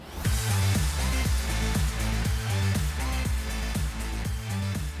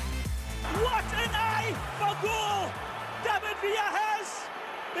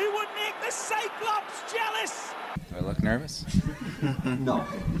nervous? No.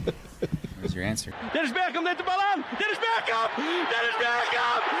 Where's your answer? Dennis Beckham, let the ball on! Dennis Beckham! Dennis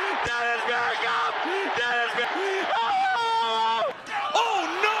Beckham! Dennis Beckham! Dennis Beckham! Oh! Oh,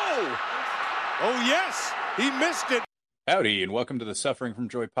 no! Oh, yes! He missed it. Howdy, and welcome to the Suffering from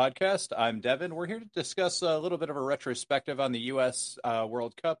Joy podcast. I'm Devin. We're here to discuss a little bit of a retrospective on the U.S.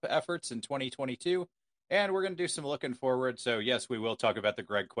 World Cup efforts in 2022, and we're going to do some looking forward. So, yes, we will talk about the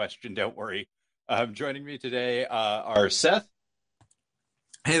Greg question. Don't worry. Joining me today are Seth.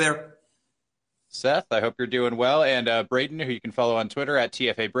 Hey there. Seth, I hope you're doing well. And Braden, who you can follow on Twitter at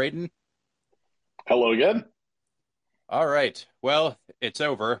TFA Braden. Hello again. All right. Well, it's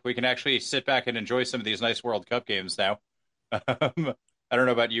over. We can actually sit back and enjoy some of these nice World Cup games now. I don't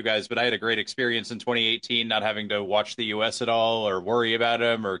know about you guys, but I had a great experience in 2018, not having to watch the U.S. at all or worry about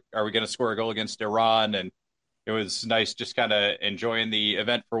them, or are we going to score a goal against Iran? And it was nice just kind of enjoying the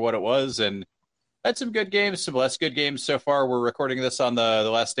event for what it was. And had some good games, some less good games so far. We're recording this on the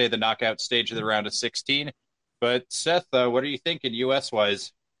last day of the knockout stage of the round of 16. But Seth, what are you thinking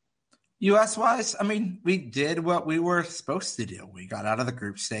U.S.-wise? U.S.-wise, I mean, we did what we were supposed to do. We got out of the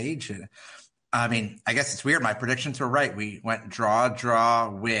group stage. And I mean, I guess it's weird. My predictions were right. We went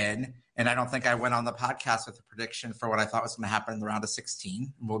draw, win. And I don't think I went on the podcast with a prediction for what I thought was going to happen in the round of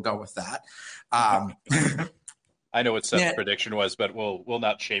 16. We'll go with that. I know what Seth's prediction was, but we'll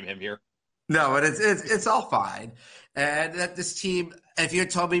not shame him here. No, but it's all fine. And that this team, if you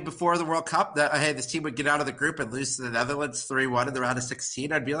had told me before the World Cup that, hey, this team would get out of the group and lose to the Netherlands 3-1 in the round of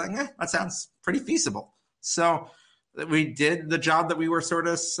 16, I'd be like, that sounds pretty feasible. So we did the job that we were sort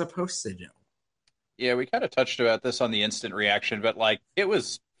of supposed to do. Yeah, we kind of touched about this on the instant reaction, but it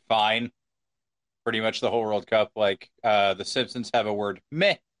was fine pretty much the whole World Cup. The Simpsons have a word,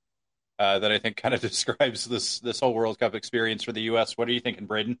 meh, that I think kind of describes this whole World Cup experience for the U.S. What are you thinking,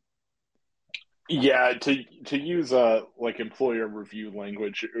 Braden? Yeah, to use employer review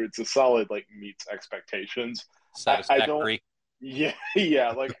language, it's a solid meets expectations. Satisfactory.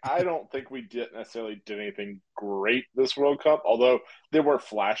 I don't think we did anything great this World Cup, although there were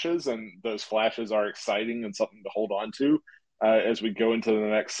flashes, and those flashes are exciting and something to hold on to as we go into the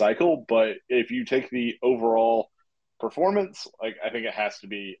next cycle. But if you take the overall performance, I think it has to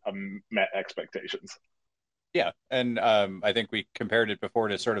be met expectations. Yeah, and I think we compared it before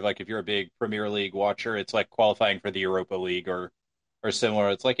to sort of if you're a big Premier League watcher, it's like qualifying for the Europa League or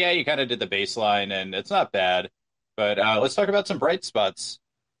similar. It's you kind of did the baseline, and it's not bad. But let's talk about some bright spots.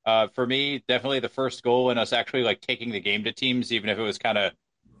 For me, definitely the first goal and us actually taking the game to teams, even if it was kind of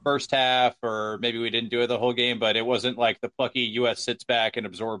first half or maybe we didn't do it the whole game, but it wasn't the plucky U.S. sits back and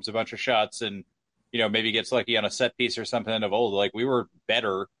absorbs a bunch of shots and maybe gets lucky on a set piece or something of old. We were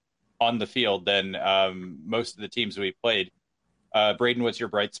better on the field than most of the teams we played. Braden, what's your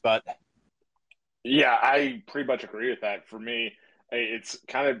bright spot? Yeah, I pretty much agree with that. For me, it's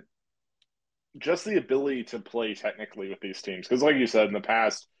kind of just the ability to play technically with these teams. Because like you said, in the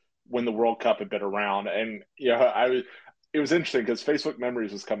past, when the World Cup had been around, and it was interesting because Facebook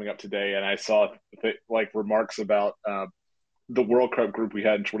Memories was coming up today, and I saw remarks about the World Cup group we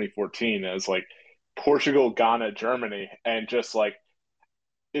had in 2014 as Portugal, Ghana, Germany, and just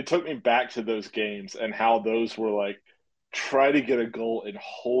it took me back to those games and how those were try to get a goal and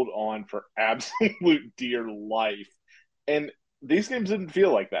hold on for absolute dear life. And these games didn't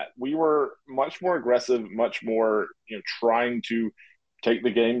feel like that. We were much more aggressive, much more, trying to take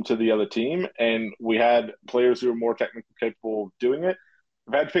the game to the other team. And we had players who were more technically capable of doing it.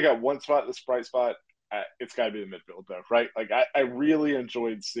 If I had to pick out one spot, this bright spot, it's got to be the midfield, though, right? I really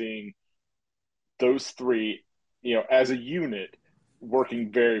enjoyed seeing those three, as a unit,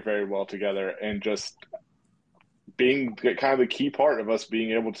 working very, very well together and just being kind of the key part of us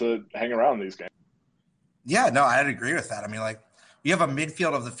being able to hang around these games. Yeah, no, I'd agree with that. I mean, you have a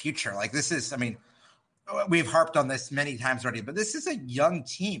midfield of the future. This is, we've harped on this many times already, but this is a young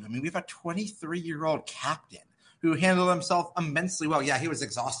team. I mean, we have a 23-year-old captain who handled himself immensely well. Yeah, he was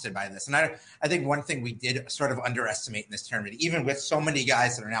exhausted by this. And I think one thing we did sort of underestimate in this tournament, even with so many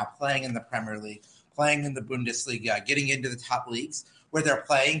guys that are now playing in the Premier League, playing in the Bundesliga, getting into the top leagues where they're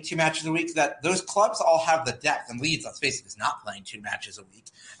playing 2 matches a week, that those clubs all have the depth. And Leeds, let's face it, is not playing 2 matches a week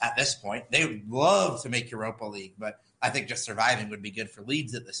at this point. They would love to make Europa League, but I think just surviving would be good for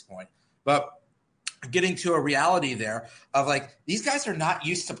Leeds at this point. But getting to a reality there of these guys are not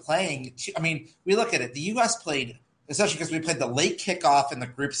used to playing. We look at it. The U.S. played, especially because we played the late kickoff in the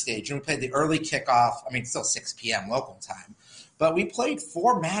group stage, and we played the early kickoff. Still 6 p.m. local time. But we played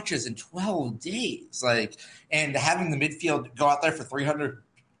 4 matches in 12 days. And having the midfield go out there for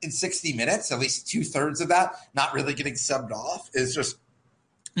 360 minutes, at least 2/3 of that, not really getting subbed off, is just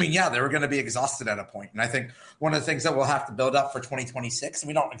I mean, yeah, they were going to be exhausted at a point. And I think one of the things that we'll have to build up for 2026, and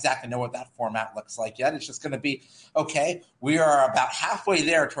we don't exactly know what that format looks like yet, it's just going to be, okay, we are about halfway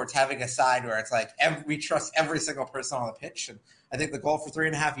there towards having a side where it's like we trust every single person on the pitch. And I think the goal for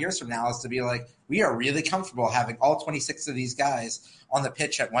 3.5 years from now is to be like, we are really comfortable having all 26 of these guys on the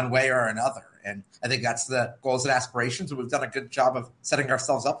pitch at one way or another. And I think that's the goals and aspirations. And we've done a good job of setting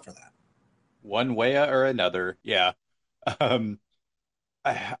ourselves up for that. One way or another. Yeah. Um,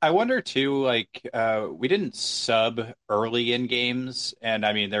 I wonder too, like, we didn't sub early in games, and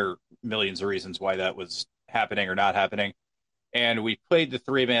I mean, there are millions of reasons why that was happening or not happening. And we played the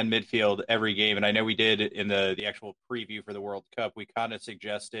three-man midfield every game, and I know we did in the actual preview for the World Cup. We kind of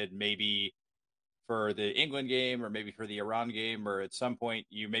suggested maybe for the England game or maybe for the Iran game, or at some point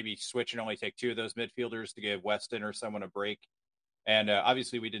you maybe switch and only take two of those midfielders to give Weston or someone a break. And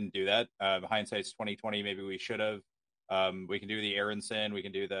obviously we didn't do that. Hindsight's 2020. Maybe we should have. We can do the Aronson. We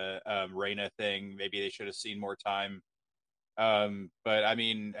can do the Reyna thing. Maybe they should have seen more time. But I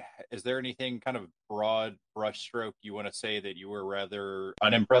mean, is there anything kind of broad brushstroke you want to say that you were rather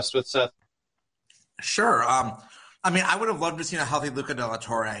unimpressed with, Seth? Sure. I mean, I would have loved to have seen a healthy Luca de la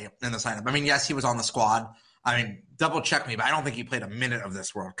Torre in the lineup. I mean, yes, he was on the squad. I mean, double check me, but I don't think he played a minute of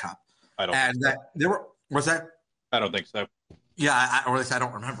this World Cup. I don't think so. Was that? I don't think so. Yeah, or at least I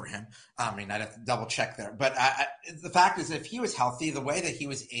don't remember him. I mean, I'd have to double check there. But the fact is, if he was healthy, the way that he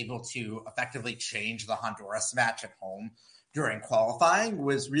was able to effectively change the Honduras match at home during qualifying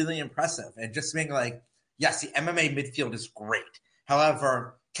was really impressive. And just being like, yes, the MMA midfield is great.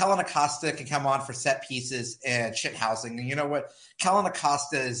 However, Kellen Acosta can come on for set pieces and shit housing. And you know what? Kellen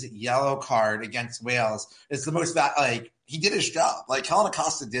Acosta's yellow card against Wales is the most he did his job. Like, Kellen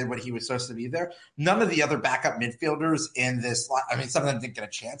Acosta did what he was supposed to be there. None of the other backup midfielders in this, I mean, some of them didn't get a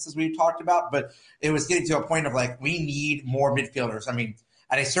chance, as we talked about, but it was getting to a point of like, we need more midfielders. I mean,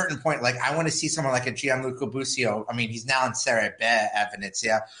 at a certain point, like, I want to see someone like a Gianluca Busio. I mean, he's now in Serie B evidence,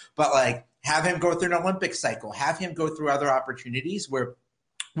 yeah. But like, have him go through an Olympic cycle, have him go through other opportunities where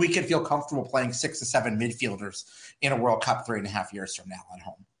we can feel comfortable playing 6 to 7 midfielders in a World Cup 3.5 years from now at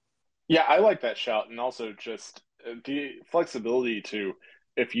home. Yeah, I like that shout. And also just the flexibility to,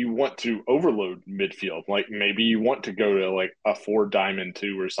 if you want to overload midfield, like maybe you want to go to like a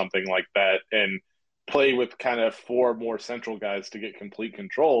 4-diamond-2 or something like that and play with kind of 4 more central guys to get complete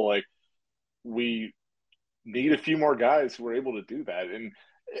control. Like, we need a few more guys who are able to do that. And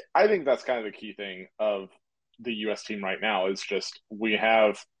I think that's kind of the key thing of the U.S. team right now is just we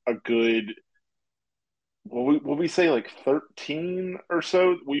have a good, will we say like 13 or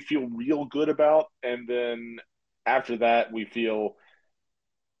so we feel real good about. And then after that, we feel,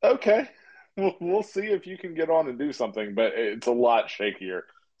 okay, we'll see if you can get on and do something, but it's a lot shakier.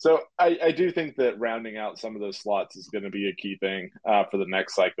 So I do think that rounding out some of those slots is going to be a key thing for the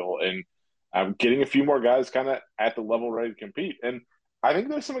next cycle. And getting a few more guys kind of at the level ready to compete. And I think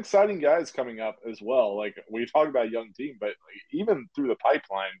there's some exciting guys coming up as well. Like, we talk about a young team, but like, even through the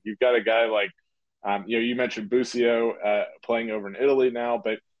pipeline, you've got a guy like, you mentioned Busio playing over in Italy now,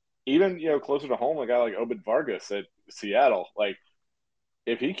 but even, closer to home, a guy like Obed Vargas at Seattle. Like,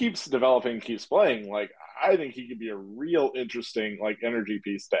 if he keeps developing, keeps playing, like, I think he could be a real interesting, like, energy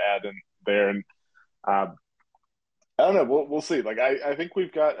piece to add in there. And I don't know. We'll see. Like, I think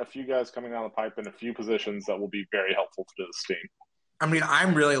we've got a few guys coming down the pipe in a few positions that will be very helpful to this team. I mean,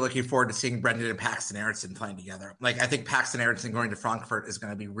 I'm really looking forward to seeing Brendan and Paxton Aronson playing together. Like, I think Paxton Aronson going to Frankfurt is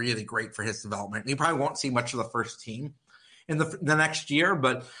going to be really great for his development. He probably won't see much of the first team in the next year,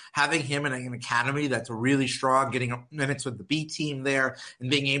 but having him in an academy that's really strong, getting minutes with the B team there,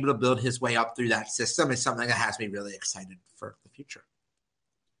 and being able to build his way up through that system is something that has me really excited for the future.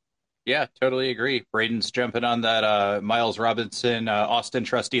 Yeah, totally agree. Braden's jumping on that Miles Robinson, Austin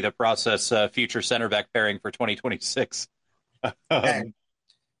Trusty, the process future center back pairing for 2026. And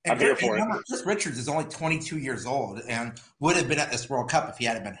I'm here for it. Chris Richards is only 22 years old and would have been at this World Cup if he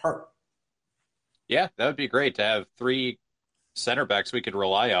hadn't been hurt. Yeah, that would be great to have 3 center backs we could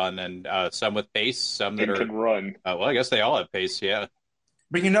rely on, and some with pace, some that can run. Well, I guess they all have pace, yeah.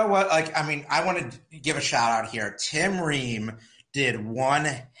 But you know what? Like, I mean, I want to give a shout out here. Tim Ream did one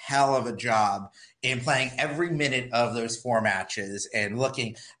hell of a job in playing every minute of those 4 matches and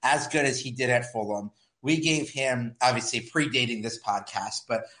looking as good as he did at Fulham. We gave him, obviously predating this podcast,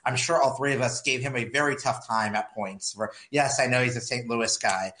 but I'm sure all 3 of us gave him a very tough time at points. Yes, I know he's a St. Louis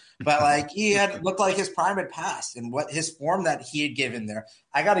guy, but like, he had looked like his prime had passed, and what his form that he had given there.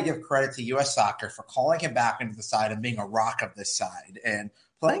 I got to give credit to U.S. Soccer for calling him back into the side and being a rock of this side and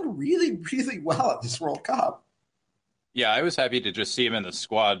playing really, really well at this World Cup. Yeah, I was happy to just see him in the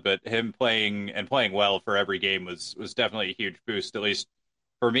squad, but him playing well for every game was definitely a huge boost, at least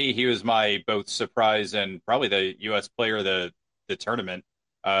for me, he was my both surprise and probably the U.S. player of the tournament.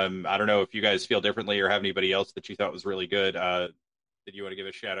 I don't know if you guys feel differently or have anybody else that you thought was really good that you want to give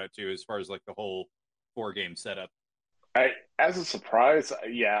a shout out to as far as like the whole 4 game setup. As a surprise,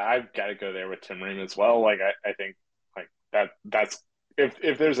 yeah, I've got to go there with Tim Ream as well. Like I think like that's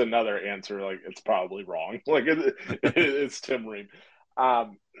if there's another answer, like it's probably wrong. Like it's Tim Ream.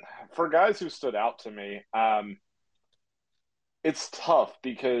 Um, for guys who stood out to me, it's tough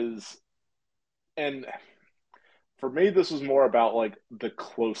because, and for me, this was more about like the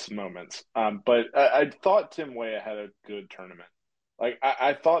close moments. But I thought Tim Weah had a good tournament. Like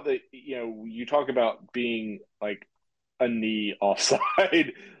I thought that you talk about being like a knee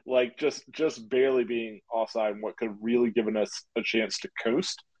offside, like just barely being offside, and what could have really given us a chance to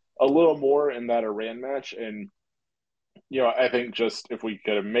coast a little more in that Iran match. And I think just if we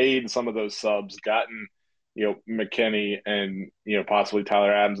could have made some of those subs, gotten McKennie and possibly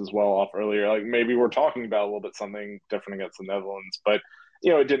Tyler Adams as well off earlier, like maybe we're talking about a little bit something different against the Netherlands. But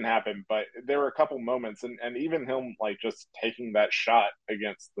it didn't happen. But there were a couple moments, and even him like just taking that shot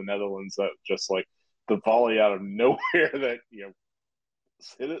against the Netherlands, that just like the volley out of nowhere that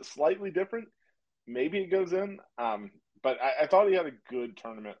hit it slightly different. Maybe it goes in. But I thought he had a good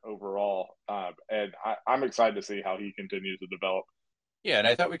tournament overall, and I'm excited to see how he continues to develop. Yeah, and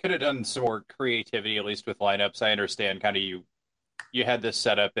I thought we could have done some more creativity, at least with lineups. I understand kind of you had this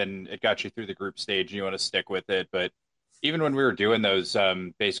setup and it got you through the group stage and you want to stick with it. But even when we were doing those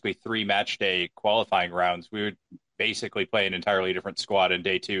basically 3 match day qualifying rounds, we would basically play an entirely different squad in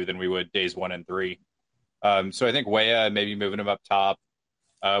day 2 than we would days 1 and 3. So I think Weah, maybe moving him up top,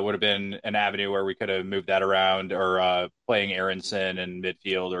 would have been an avenue where we could have moved that around, or playing Aronson in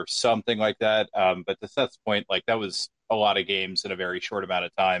midfield or something like that. But to Seth's point, like that was a lot of games in a very short amount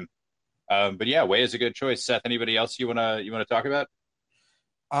of time. But yeah, Weah is a good choice. Seth, anybody else you wanna talk about?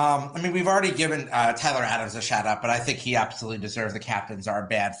 I mean, we've already given Tyler Adams a shout out, but I think he absolutely deserves the captain's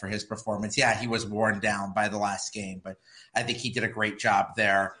armband for his performance. Yeah, he was worn down by the last game, but I think he did a great job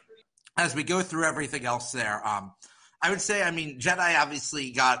there. As we go through everything else there, I would say, I mean, Jedi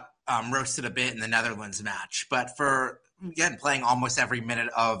obviously got roasted a bit in the Netherlands match, but for, again, playing almost every minute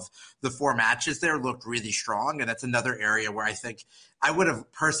of the 4 matches there looked really strong. And that's another area where I think I would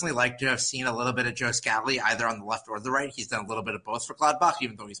have personally liked to have seen a little bit of Joe Scally either on the left or the right. He's done a little bit of both for Gladbach,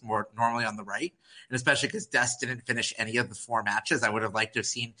 even though he's more normally on the right. And especially because Dest didn't finish any of the 4 matches, I would have liked to have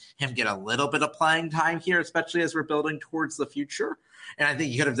seen him get a little bit of playing time here, especially as we're building towards the future. And I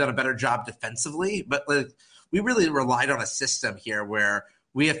think he could have done a better job defensively. But we really relied on a system here where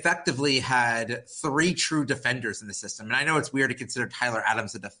we effectively had 3 true defenders in the system. And I know it's weird to consider Tyler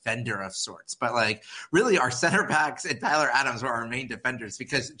Adams a defender of sorts, but like really our center backs and Tyler Adams were our main defenders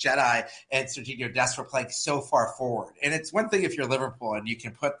because Jedi and Serginho Dest were playing so far forward. And it's one thing if you're Liverpool and you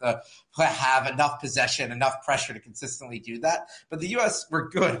can have enough possession, enough pressure to consistently do that. But the U.S. we're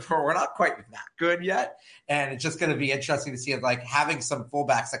good, but we're not quite that good yet. And it's just going to be interesting to see if like having some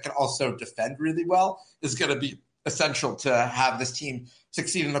fullbacks that can also defend really well is going to be essential to have this team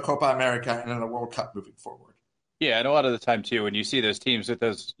succeed in the Copa America and in the World Cup moving forward. Yeah, and a lot of the time too, when you see those teams with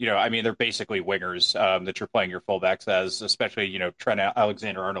those, I mean, they're basically wingers that you're playing your fullbacks as, especially, Trent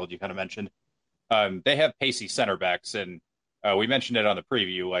Alexander-Arnold, you kind of mentioned. They have pacey center backs, and we mentioned it on the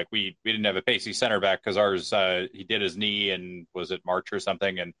preview. Like we didn't have a pacey center back because ours he did his knee and was it March or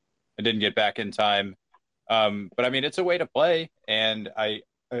something, and didn't get back in time. But I mean, it's a way to play, and I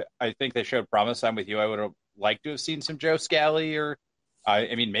think they showed promise. I'm with you. I would have liked to have seen some Joe Scally, or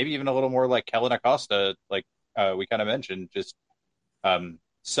I mean, maybe even a little more like Kellen Acosta, like we kind of mentioned, just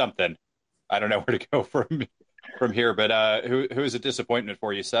something. I don't know where to go from here, but who is a disappointment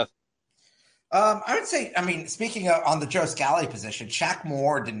for you, Seth? I would say, I mean, speaking of, on the Joe Scally position, Shaq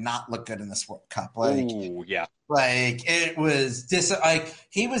Moore did not look good in this World Cup. Ooh, yeah. Like it was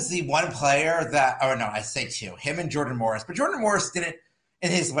he was the one player that, oh no, I say 2, him and Jordan Morris, but Jordan Morris didn't, in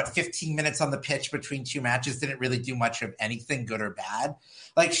his 15 minutes on the pitch between 2 matches, didn't really do much of anything good or bad.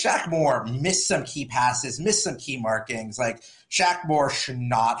 Like Shaq Moore missed some key passes, missed some key markings. Like Shaq Moore should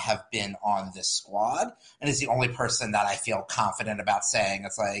not have been on this squad, and is the only person that I feel confident about saying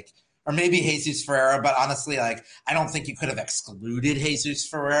it's like, or maybe Jesus Ferreira, but honestly, like I don't think you could have excluded Jesus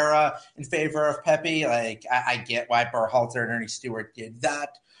Ferreira in favor of Pepe. Like I get why Berhalter and Ernie Stewart did that.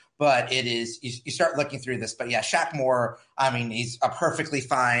 But it is, you start looking through this. But yeah, Shaq Moore, I mean, he's a perfectly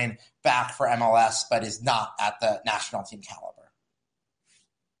fine back for MLS, but is not at the national team caliber.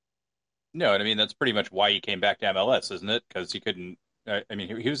 No, and I mean, that's pretty much why he came back to MLS, isn't it? Because he couldn't I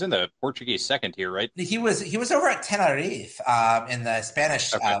mean, he was in the Portuguese second tier, right? He was over at Tenerife in the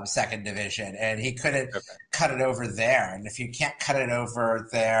Spanish Okay. second division, and he couldn't Okay. cut it over there. And if you can't cut it over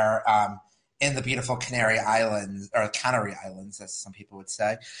there in the beautiful Canary Islands, or Canary Islands, as some people would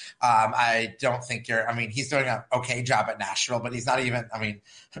say, I don't think you're. I mean, he's doing an okay job at Nashville, but he's not even. I mean,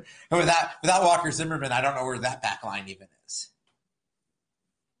 without Walker Zimmerman, I don't know where that back line even is.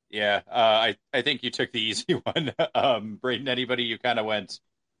 Yeah, I think you took the easy one. Braden, anybody you kind of went.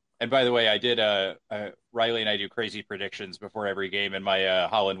 And by the way, I did. Riley and I do crazy predictions before every game, and my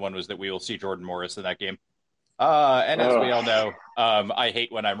Holland one was that we will see Jordan Morris in that game. And as we all know, I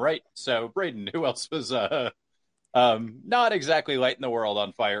hate when I'm right. So, Braden, who else was not exactly lighting the world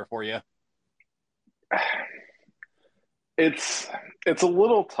on fire for you? It's a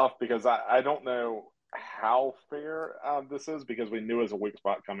little tough because I don't know how fair this is because we knew it was a weak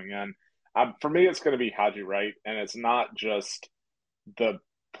spot coming in. For me, it's going to be Haji Wright, and it's not just the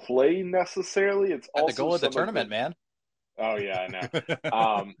play necessarily. It's At also the goal of the some tournament, man. Oh yeah, I know.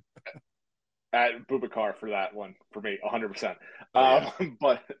 At Boubacar for that one for me, 100%. Oh, yeah.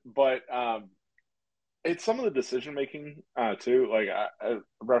 But it's some of the decision making too. Like I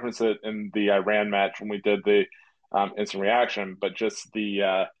referenced it in the Iran match when we did the instant reaction, but just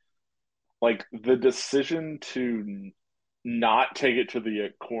the like the decision to not take it to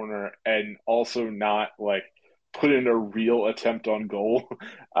the corner and also not like put in a real attempt on goal.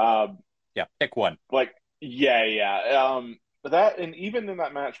 Yeah, pick one. Like yeah. That, and even in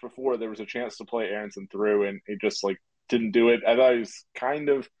that match before, there was a chance to play Aronson through, and he just like didn't do it. I thought he was kind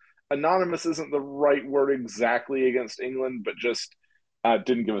of anonymous isn't the right word exactly against England, but just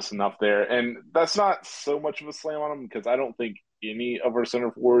didn't give us enough there. And that's not so much of a slam on him because I don't think any of our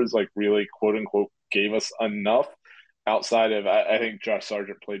center forwards like really quote unquote gave us enough outside of I think Josh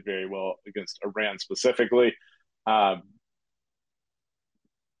Sargent played very well against Iran specifically. But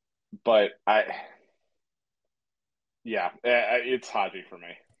it's Haji for me.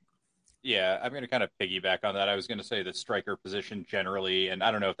 Yeah, I'm going to kind of piggyback on that. I was going to say the striker position generally, and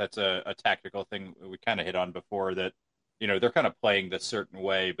I don't know if that's a tactical thing we kind of hit on before that, they're kind of playing this certain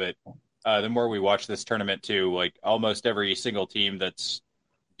way, but the more we watch this tournament too, like almost every single team that's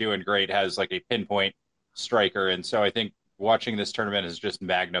doing great has like a pinpoint striker. And so I think watching this tournament has just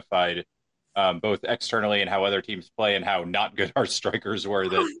magnified both externally and how other teams play and how not good our strikers were,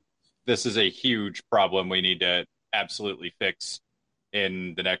 that this is a huge problem we need to absolutely fix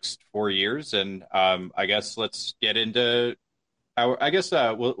in the next 4 years. And I guess let's get into how, I guess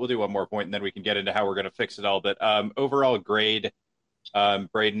we'll do one more point and then we can get into how we're going to fix it all. But overall grade,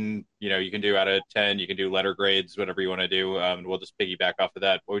 Braden, you can do out of 10, you can do letter grades, whatever you want to do. And we'll just piggyback off of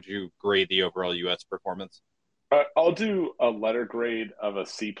that. What would you grade the overall U.S. performance? I'll do a letter grade of a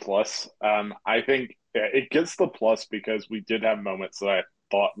C plus. I think it gets the plus because we did have moments that I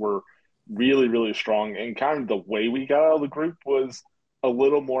thought were really, really strong, and kind of the way we got out of the group was a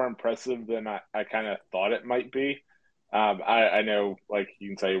little more impressive than I kind of thought it might be. I know, like you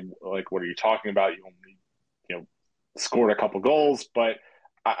can say, like, what are you talking about? You only, scored a couple goals, but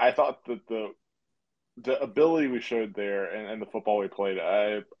I thought that the ability we showed there and the football we played,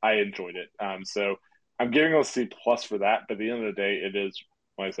 I enjoyed it. So I'm giving us a C plus for that. But at the end of the day, it is,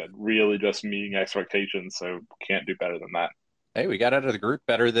 like I said, really just meeting expectations. So can't do better than that. Hey, we got out of the group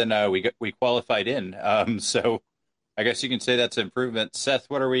better than we qualified in. So I guess you can say that's an improvement. Seth,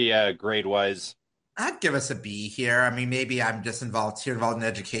 what are we grade wise? I'd give us a B here. I mean, maybe I'm just involved in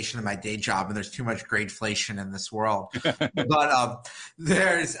education in my day job, and there's too much gradeflation in this world. But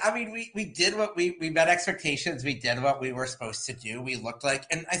we did what we met expectations. We did what we were supposed to do. We looked like,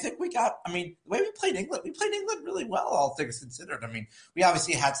 and I think the way we played England really well, all things considered. I mean, we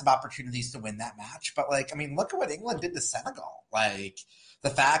obviously had some opportunities to win that match, but look at what England did to Senegal. The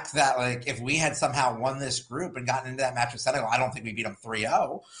fact that, if we had somehow won this group and gotten into that match with Senegal, I don't think we beat them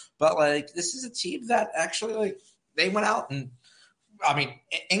 3-0. But, this is a team that actually, they went out and,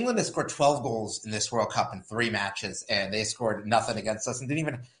 England has scored 12 goals in this World Cup in 3 matches, and they scored nothing against us and didn't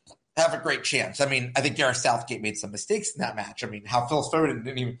even have a great chance. I think Gareth Southgate made some mistakes in that match. How Phil Foden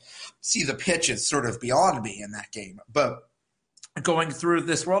didn't even see the pitch is sort of beyond me in that game. But going through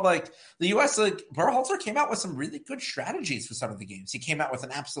this world, the U.S., Berhalter came out with some really good strategies for some of the games. He came out with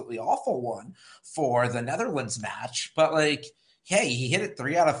an absolutely awful one for the Netherlands match, but hey, he hit it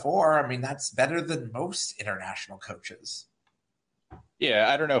 3 out of 4. That's better than most international coaches. Yeah,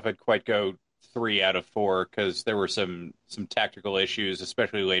 I don't know if I'd quite go 3 out of 4 because there were some tactical issues,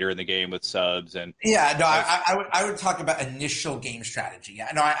 especially later in the game with subs and. Yeah, no, I would talk about initial game strategy.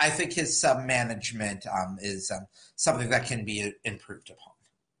 Yeah, no, I think his sub management is something that can be improved upon.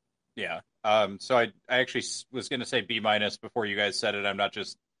 Yeah. So I actually was going to say B minus before you guys said it. I'm not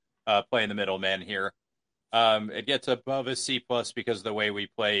just playing the middleman here. It gets above a C plus because of the way we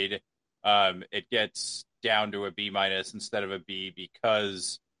played. It gets down to a B minus instead of a B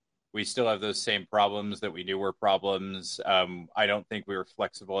because we still have those same problems that we knew were problems. I don't think we were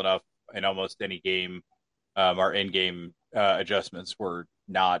flexible enough in almost any game. Our in-game adjustments were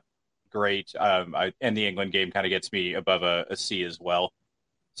not great. And the England game kind of gets me above a C as well.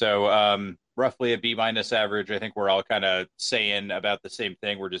 So roughly a B minus average. I think we're all kind of saying about the same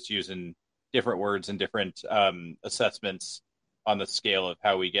thing. We're just using different words and different assessments on the scale of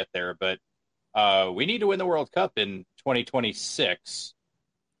how we get there. But we need to win the World Cup in 2026.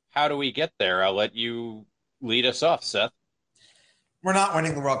 How do we get there? I'll let you lead us off, Seth. We're not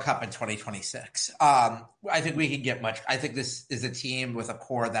winning the World Cup in 2026. I think we can get much. I think this is a team with a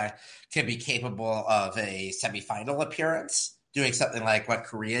core that can be capable of a semifinal appearance, doing something like what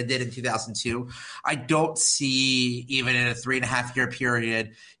Korea did in 2002. I don't see, even in a 3.5 year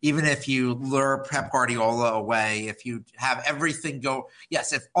period, even if you lure Pep Guardiola away, if you have everything go,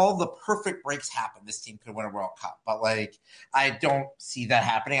 yes, if all the perfect breaks happen, this team could win a World Cup. But I don't see that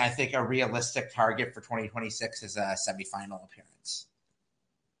happening. I think a realistic target for 2026 is a semifinal appearance.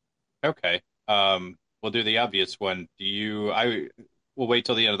 Okay. We'll do the obvious one. We'll wait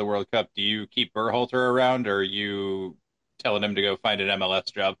till the end of the World Cup. Do you keep Berhalter around, or are you telling him to go find an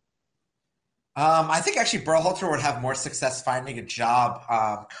MLS job? I think actually Berhalter would have more success finding a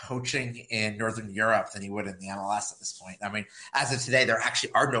job coaching in Northern Europe than he would in the MLS at this point. I mean, as of today, there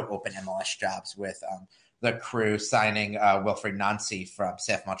actually are no open MLS jobs with the Crew signing Wilfried Nancy from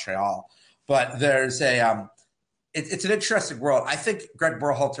Seth Montreal. But there's it's an interesting world. I think Greg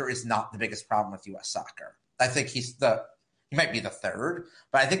Berhalter is not the biggest problem with U.S. soccer. I think he might be the third,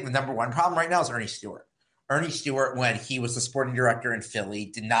 but I think the number one problem right now is Ernie Stewart. Ernie Stewart, when he was the sporting director in Philly,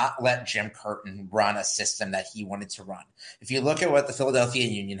 did not let Jim Curtin run a system that he wanted to run. If you look at what the Philadelphia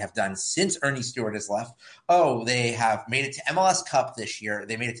Union have done since Ernie Stewart has left, they have made it to MLS Cup this year.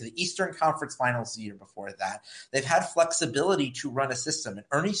 They made it to the Eastern Conference Finals the year before that. They've had flexibility to run a system, and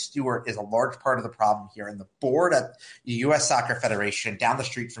Ernie Stewart is a large part of the problem here. And the board at the U.S. Soccer Federation, down the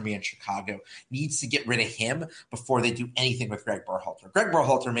street from me in Chicago, needs to get rid of him before they do anything with Greg Berhalter. Greg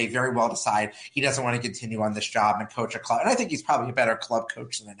Berhalter may very well decide he doesn't want to continue on this job and coach a club. And I think he's probably a better club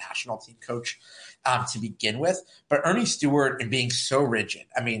coach than a national team coach to begin with. But Ernie Stewart and being so rigid,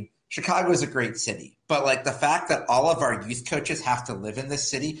 I mean, Chicago is a great city, but the fact that all of our youth coaches have to live in this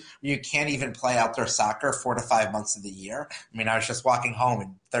city, you can't even play outdoor soccer 4 to 5 months of the year. I mean, I was just walking home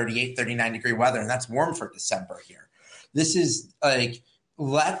in 38, 39 degree weather, and that's warm for December here. This is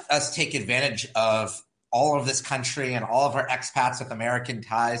let us take advantage of all of this country and all of our expats with American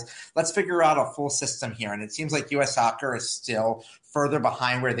ties. Let's figure out a full system here. And it seems like U.S. soccer is still further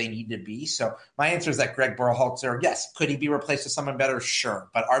behind where they need to be. So my answer is that Greg Berhalter, yes, could he be replaced with someone better? Sure.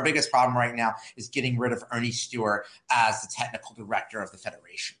 But our biggest problem right now is getting rid of Ernie Stewart as the technical director of the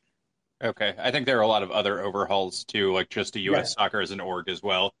federation. Okay. I think there are a lot of other overhauls too, like just to U.S. soccer as an org as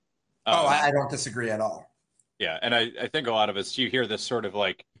well. I don't disagree at all. Yeah. And I think a lot of us, you hear this sort of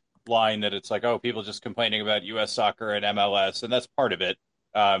line that it's people just complaining about U.S. soccer and MLS, and that's part of it.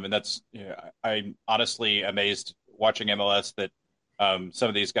 And that's, I'm honestly amazed watching MLS that some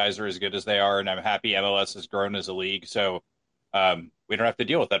of these guys are as good as they are, and I'm happy MLS has grown as a league, so we don't have to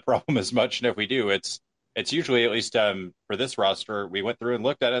deal with that problem as much. And if we do, it's usually, at least for this roster, we went through and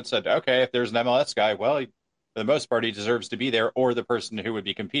looked at it and said, okay, if there's an MLS guy, well, for the most part, he deserves to be there, or the person who would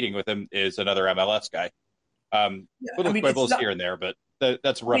be competing with him is another MLS guy. Little quibbles here and there, but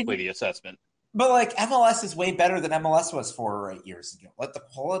that's roughly the assessment. But MLS is way better than MLS was 4 or 8 years ago. The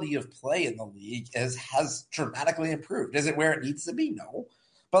quality of play in the league has dramatically improved. Is it where it needs to be? No.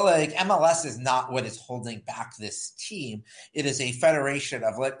 But MLS is not what is holding back this team. It is a federation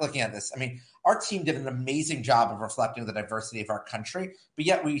of looking at this. I mean, our team did an amazing job of reflecting the diversity of our country, but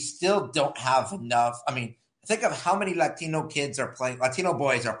yet we still don't have enough. I mean, think of how many Latino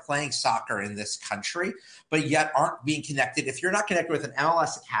boys are playing soccer in this country, but yet aren't being connected. If you're not connected with an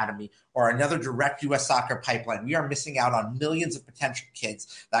MLS academy or another direct U.S. soccer pipeline, we are missing out on millions of potential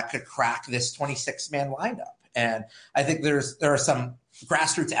kids that could crack this 26-man lineup. And I think there are some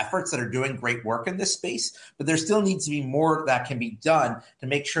grassroots efforts that are doing great work in this space, but there still needs to be more that can be done to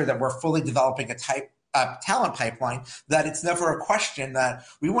make sure that we're fully developing a talent pipeline, that it's never a question that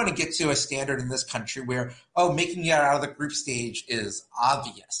we want to get to a standard in this country where, making it out of the group stage is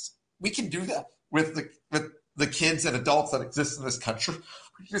obvious. We can do that with the kids and adults that exist in this country.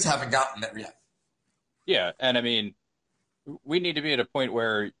 We just haven't gotten there yet. Yeah, and I mean, we need to be at a point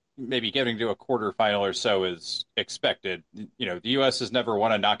where maybe getting to a quarterfinal or so is expected. You know, the U.S. has never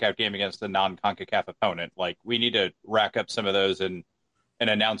won a knockout game against a non-CONCACAF opponent. Like, we need to rack up some of those and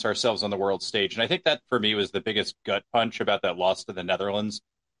announce ourselves on the world stage. And I think that for me was the biggest gut punch about that loss to the Netherlands.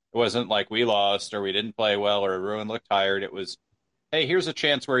 It wasn't like we lost or we didn't play well or everyone looked tired. It was, hey, here's a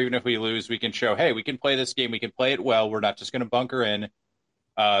chance where even if we lose, we can show, hey, we can play this game. We can play it well. We're not just going to bunker in,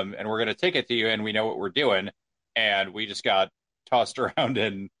 and we're going to take it to you, and we know what we're doing. And we just got tossed around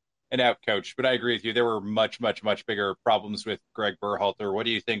and out coached. But I agree with you. There were much, much, much bigger problems with Greg Berhalter. What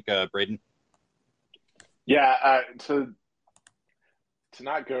do you think, Braden? Yeah, to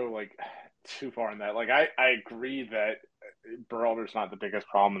not go like too far in that, like I agree that Berhalter's not the biggest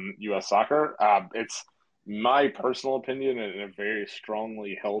problem in U.S. soccer. It's my personal opinion, and a very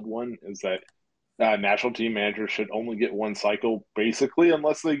strongly held one, is that national team managers should only get one cycle, basically,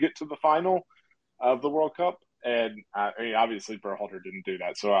 unless they get to the final of the World Cup. And I mean, obviously, Berhalter didn't do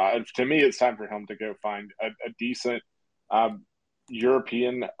that. So to me, it's time for him to go find a decent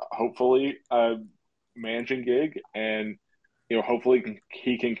European, hopefully, managing gig, and hopefully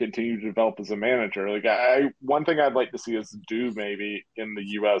he can continue to develop as a manager. Like one thing I'd like to see us do maybe in the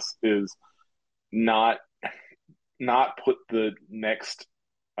U.S. is not put the next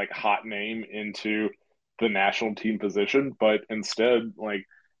like hot name into the national team position, but instead like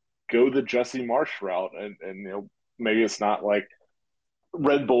go the Jesse Marsh route, and maybe it's not like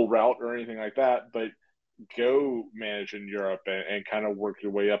Red Bull route or anything like that, but go manage in Europe and kind of work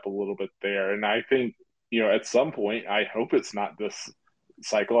your way up a little bit there. And I think at some point, I hope it's not this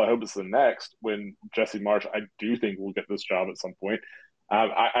cycle. I hope it's the next when Jesse Marsh, I do think, will get this job at some point.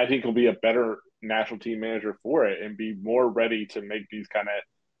 I think he'll be a better national team manager for it and be more ready to make these kind of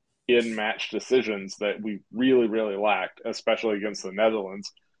in-match decisions that we really, really lacked, especially against the Netherlands.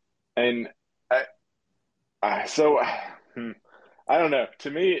 And I don't know. To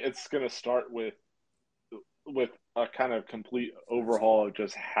me, it's going to start with a kind of complete overhaul of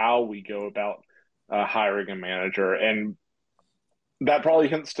just how we go about hiring a manager. And that probably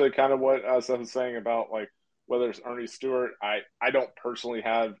hints to kind of what Seth was saying about like whether it's Ernie Stewart. I don't personally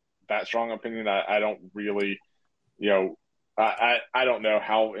have that strong opinion. I don't really, I don't know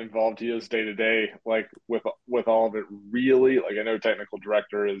how involved he is day to day, like with all of it. Really, like I know technical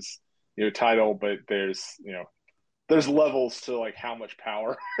director is title, but there's levels to like how much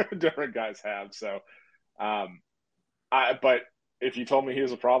power different guys have. So, but if you told me he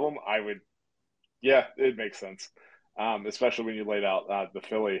was a problem, I would. Yeah, it makes sense, especially when you laid out the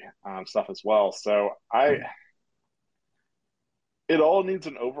Philly stuff as well. So it all needs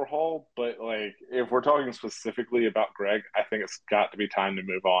an overhaul, but like if we're talking specifically about Greg, I think it's got to be time to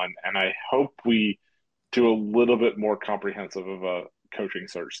move on, and I hope we do a little bit more comprehensive of a coaching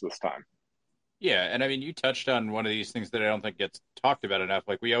search this time. Yeah, and I mean, you touched on one of these things that I don't think gets talked about enough.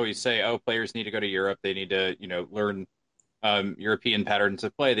 Like we always say, oh, players need to go to Europe. They need to, learn European patterns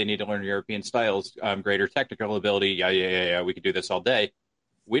of play. They need to learn European styles, greater technical ability. Yeah. We could do this all day.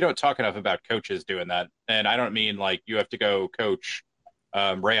 We don't talk enough about coaches doing that. And I don't mean like you have to go coach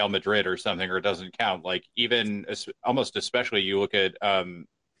Real Madrid or something, or it doesn't count. Like even almost especially you look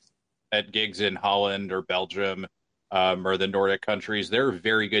at gigs in Holland or Belgium or the Nordic countries. There are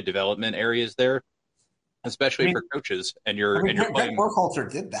very good development areas there, especially for coaches. And Greg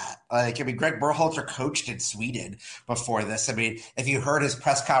Berhalter did that. Greg Berhalter coached in Sweden before this. I mean, if you heard his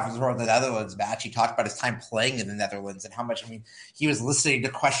press conference before the Netherlands match, he talked about his time playing in the Netherlands and how much. I mean, he was listening to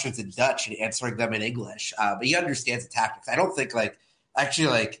questions in Dutch and answering them in English. But he understands the tactics. I don't think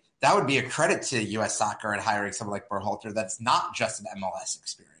that would be a credit to U.S. soccer and hiring someone like Berhalter. That's not just an MLS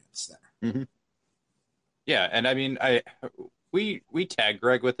experience there. Mm-hmm. Yeah, and I mean, we tag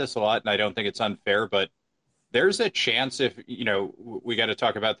Greg with this a lot, and I don't think it's unfair, but there's a chance if, we got to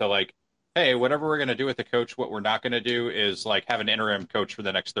talk about the like, hey, whatever we're going to do with the coach, what we're not going to do is like have an interim coach for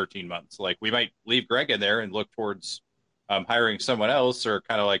the next 13 months. Like we might leave Greg in there and look towards hiring someone else, or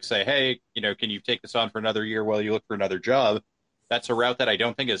kind of like say, hey, can you take this on for another year while you look for another job? That's a route that I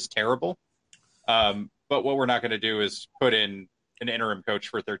don't think is terrible. But what we're not going to do is put in an interim coach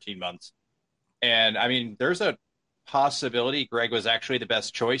for 13 months. And I mean, there's a possibility Greg was actually the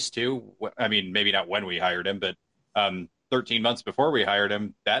best choice too. I mean, maybe not when we hired him, but 13 months before we hired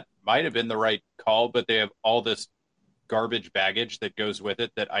him, that might have been the right call. But they have all this garbage baggage that goes with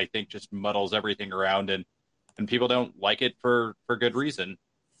it that I think just muddles everything around, and people don't like it for good reason.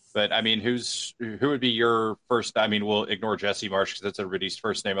 But I mean, who would be your first? I mean, we'll ignore Jesse Marsh because that's everybody's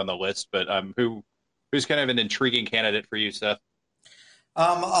first name on the list. But who's kind of an intriguing candidate for you, Seth?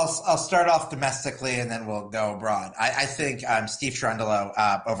 I'll start off domestically and then we'll go abroad. I think Steve Cherundolo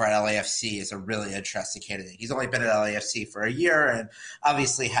over at LAFC is a really interesting candidate. He's only been at LAFC for a year and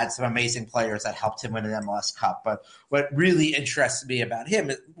obviously had some amazing players that helped him win an MLS Cup. But what really interests me about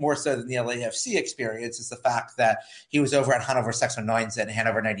him, more so than the LAFC experience, is the fact that he was over at Hannover 96 and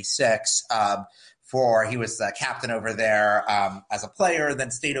Hanover 96. He was the captain over there as a player,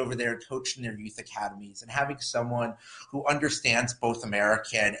 then stayed over there, coached in their youth academies, and having someone who understands both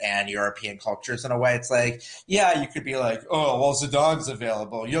American and European cultures in a way, it's like, yeah, you could be like, oh, well, Zidane's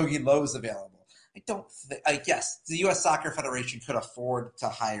available, Yogi Löw's available. I don't think, yes, the U.S. Soccer Federation could afford to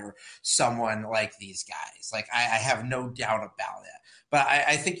hire someone like these guys. Like, I have no doubt about it. But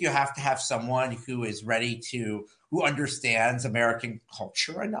I think you have to have someone who is ready to, who understands American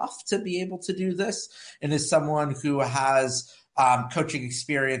culture enough to be able to do this, and is someone who has coaching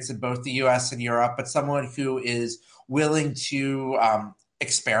experience in both the U.S. and Europe, but someone who is willing to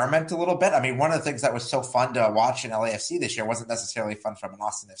experiment a little bit. I mean, one of the things that was so fun to watch in LAFC this year wasn't necessarily fun from an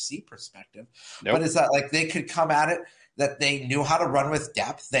Austin FC perspective, but is that like they could come at it that they knew how to run with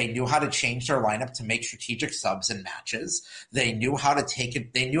depth. They knew how to change their lineup to make strategic subs in matches. They knew how to take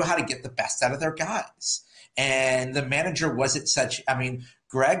it. They knew how to get the best out of their guys. And the manager wasn't such, I mean,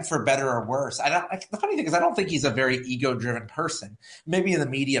 Greg, for better or worse, the funny thing is I don't think he's a very ego-driven person. Maybe the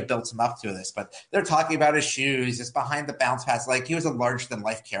media built him up to this, but they're talking about his shoes, just behind the bounce pass. Like, he was a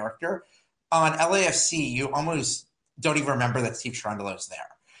larger-than-life character. On LAFC, you almost don't even remember that Steve Cherundolo's there.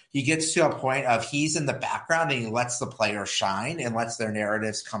 He gets to a point of he's in the background and he lets the players shine and lets their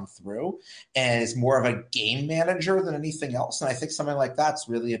narratives come through and is more of a game manager than anything else. And I think something like that's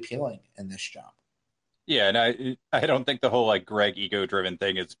really appealing in this job. Yeah, and I don't think the whole like Greg ego driven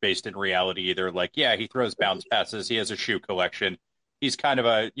thing is based in reality either. Like, yeah, he throws bounce passes, he has a shoe collection. He's kind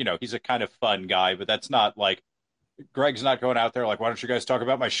of he's a kind of fun guy, but that's not like Greg's not going out there like, why don't you guys talk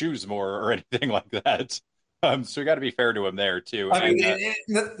about my shoes more or anything like that. So we got to be fair to him there too. I mean,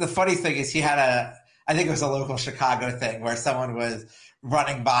 the funny thing is I think it was a local Chicago thing where someone was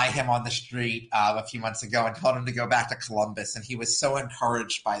running by him on the street a few months ago and told him to go back to Columbus. And he was so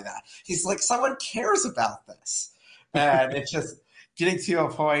encouraged by that. He's like, someone cares about this. And it's just getting to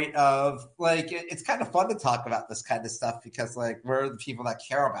a point of like, it's kind of fun to talk about this kind of stuff because like we're the people that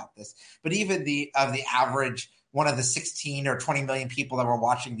care about this. But even the average one of the 16 or 20 million people that were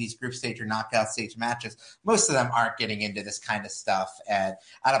watching these group stage or knockout stage matches, most of them aren't getting into this kind of stuff. And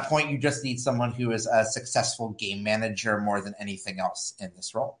at a point, you just need someone who is a successful game manager more than anything else in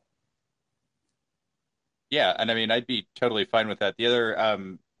this role. Yeah, and I mean, I'd be totally fine with that. The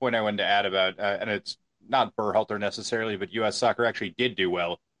other point I wanted to add about, and it's not Berhalter necessarily, but U.S. Soccer actually did do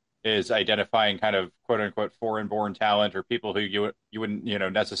well, is identifying kind of quote unquote foreign-born talent or people who you wouldn't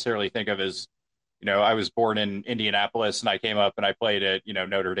necessarily think of as I was born in Indianapolis and I came up and I played at,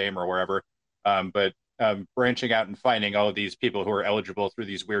 Notre Dame or wherever. But branching out and finding all of these people who are eligible through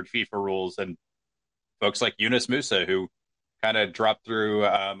these weird FIFA rules and folks like Yunus Musa, who kind of dropped through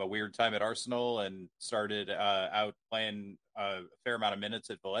a weird time at Arsenal and started out playing a fair amount of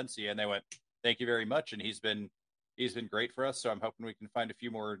minutes at Valencia. And they went, thank you very much. And he's been great for us. So I'm hoping we can find a few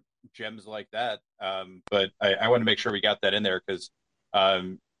more gems like that. But I want to make sure we got that in there because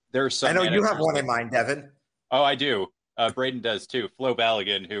there's some. I know you have one in mind, Devin. Oh, I do. Braden does too. Flo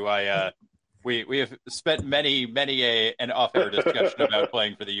Balogun, who we have spent many an off-air discussion about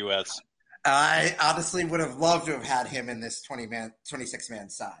playing for the U.S. I honestly would have loved to have had him in this 26-man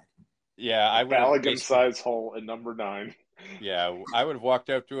side. Yeah, I would. Balogun size hole at number 9. Yeah, I would have walked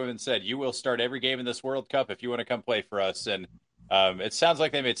up to him and said, "You will start every game in this World Cup if you want to come play for us." And it sounds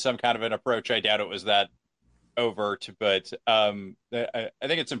like they made some kind of an approach. I doubt it was that overt, but I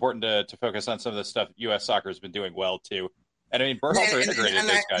think it's important to focus on some of the stuff U.S. soccer has been doing well too. And I mean, Berhalter integrated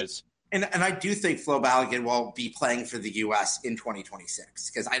those guys. And I do think Flo Balogun will be playing for the U.S. in 2026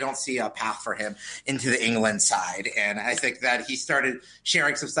 because I don't see a path for him into the England side. And I think that he started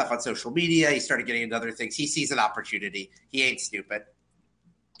sharing some stuff on social media. He started getting into other things. He sees an opportunity. He ain't stupid.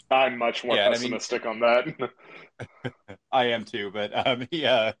 I'm much more pessimistic on that. I am too, but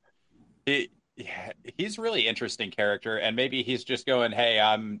he's a really interesting character, and maybe he's just going, hey,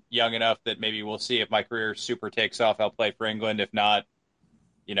 I'm young enough that maybe we'll see if my career super takes off. I'll play for England. If not,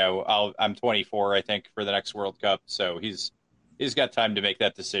 I'm 24, I think, for the next World Cup. So he's got time to make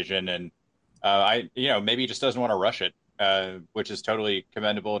that decision. And maybe he just doesn't want to rush it, which is totally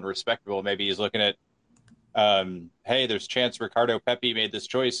commendable and respectable. Maybe he's looking at, hey, there's a chance Ricardo Pepi made this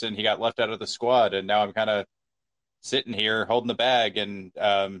choice and he got left out of the squad. And now I'm kind of sitting here holding the bag. And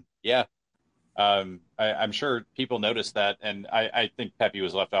I'm sure people noticed that. And I think Pepi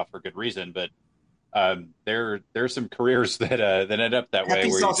was left off for good reason, but There's some careers that end up that way where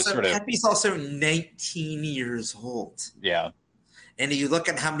you just sort of Pepe's also 19 years old. yeah. And you look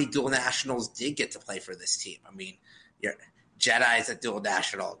at how many dual nationals did get to play for this team. I mean, Jedi's a dual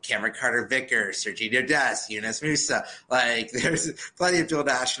national, Cameron Carter-Vickers, Sergiño Dest, Yunus Musa. Like, there's plenty of dual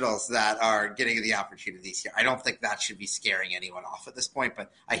nationals that are getting the opportunities here. I don't think that should be scaring anyone off at this point,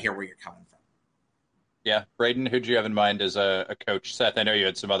 but I hear where you're coming from. Yeah. Braden, who'd you have in mind as a coach? Seth, I know you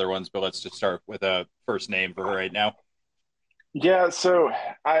had some other ones, but let's just start with a first name for her right now. Yeah, so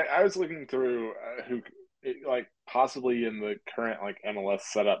I was looking through who like possibly in the current like MLS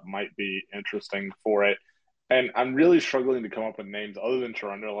setup might be interesting for it, and I'm really struggling to come up with names other than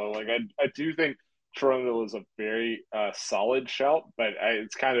Cherundolo. Like I do think Cherundolo is a very solid shout, but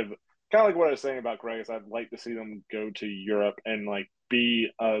it's kind of like what I was saying about Greg is I'd like to see them go to Europe and like be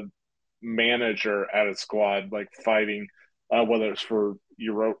a manager at a squad like fighting whether it's for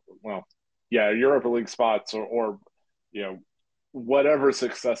Europa League spots or you know whatever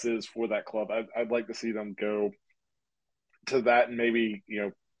success is for that club. I'd like to see them go to that and maybe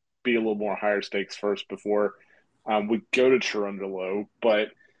be a little more higher stakes first before we go to Cherundolo. But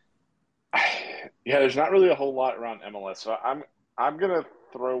yeah, there's not really a whole lot around MLS, so I'm gonna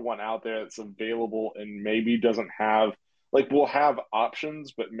throw one out there that's available and maybe doesn't have like we'll have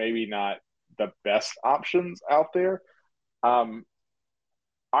options, but maybe not the best options out there. Um,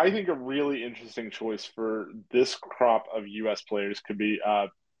 I think a really interesting choice for this crop of U.S. players could be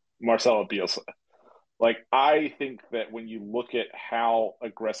Marcelo Bielsa. Like, I think that when you look at how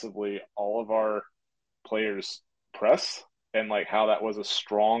aggressively all of our players press and like how that was a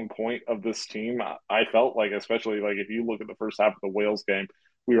strong point of this team, I felt like, especially like if you look at the first half of the Wales game,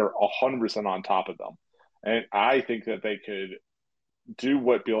 we were 100% on top of them. And I think that they could do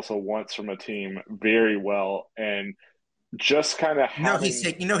what Bielsa wants from a team very well and just kind of having. He's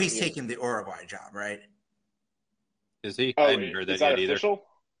taking the Uruguay job, right? Is he? Oh, I hadn't heard that is that yet either. official?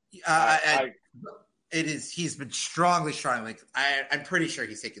 It is. He's been strongly. I'm pretty sure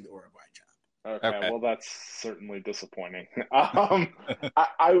he's taking the Uruguay job. Okay. Well, that's certainly disappointing.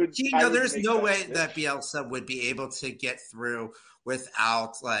 I would. There's no way that Bielsa would be able to get through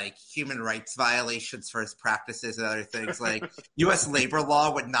without like human rights violations for his practices and other things. Like U.S. labor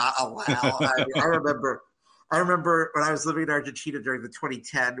law would not allow. I remember when I was living in Argentina during the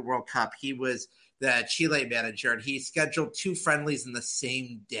 2010 World Cup, he was the Chile manager, and he scheduled 2 friendlies in the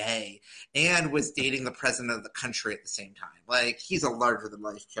same day and was dating the president of the country at the same time. Like, he's a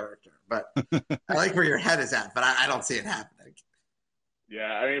larger-than-life character. But I like where your head is at, but I don't see it happening.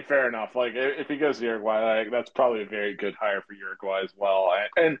 Yeah, I mean, fair enough. Like, if he goes to Uruguay, like, that's probably a very good hire for Uruguay as well.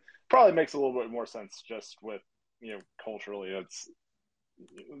 And probably makes a little bit more sense just with, culturally, it's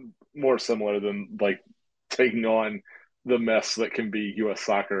more similar than, like, taking on the mess that can be U.S.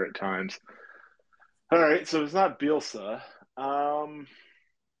 soccer at times. All right, so it's not Bielsa. I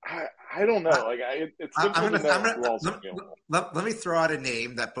don't know. Like, it's difficult to know who else is available. Let me throw out a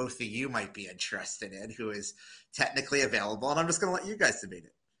name that both of you might be interested in, who is technically available, and I'm just going to let you guys debate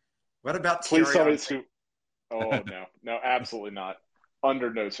it. What about Please Thierry? tell me who. Oh no, absolutely not.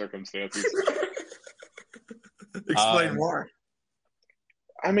 Under no circumstances. Explain more.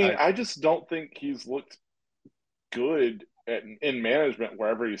 I mean, I just don't think he's looked good in management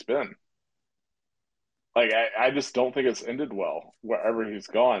wherever he's been. Like, I just don't think it's ended well wherever he's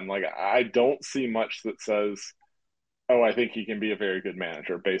gone. Like, I don't see much that says, oh, I think he can be a very good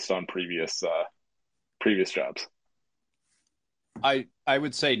manager based on previous jobs. I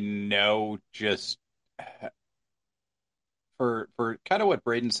would say no, just for kind of what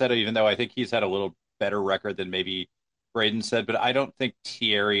Braden said, even though I think he's had a little better record than maybe Braden said, but I don't think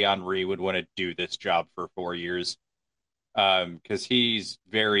Thierry Henry would want to do this job for 4 years. Because he's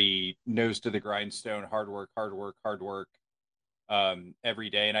very nose to the grindstone, hard work, every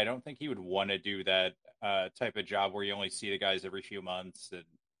day. And I don't think he would want to do that type of job where you only see the guys every few months. And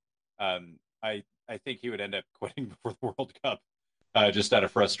I think he would end up quitting before the World Cup, just out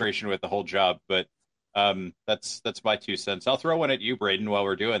of frustration with the whole job. But that's my 2 cents. I'll throw one at you, Braden, while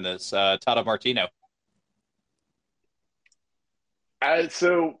we're doing this. Tata Martino.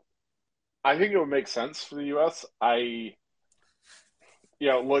 So I think it would make sense for the U.S.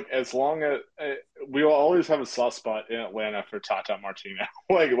 Look, as long as we will always have a soft spot in Atlanta for Tata Martino,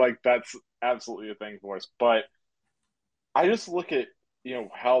 like that's absolutely a thing for us. But I just look at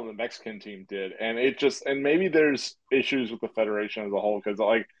how the Mexican team did, and and maybe there's issues with the federation as a whole because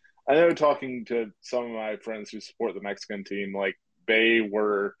like I know talking to some of my friends who support the Mexican team, like they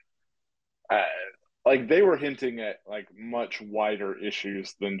were. They were hinting at like much wider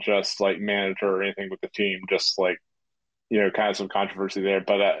issues than just like manager or anything with the team, just like kind of some controversy there.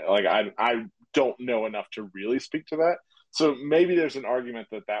 But I don't know enough to really speak to that. So maybe there's an argument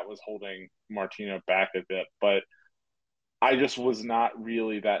that was holding Martino back a bit, but I just was not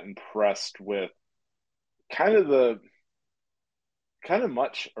really that impressed with kind of the kind of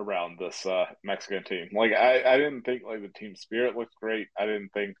much around this Mexican team. Like I didn't think like the team spirit looked great. I didn't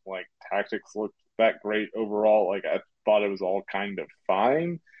think like tactics looked that great overall. Like I thought it was all kind of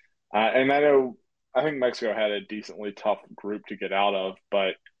fine. And I think Mexico had a decently tough group to get out of,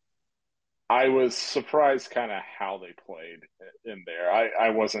 but I was surprised kind of how they played in there.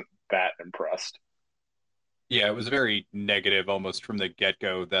 I wasn't that impressed. Yeah, it was very negative almost from the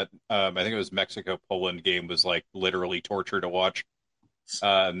get-go. That I think it was Mexico-Poland game was like literally torture to watch.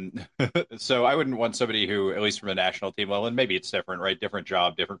 Um, so I wouldn't want somebody who, at least from a national team level, and maybe it's different, right? Different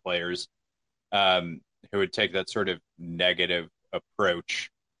job, different players, who would take that sort of negative approach.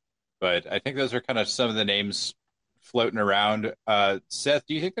 But I think those are kind of some of the names floating around. Seth,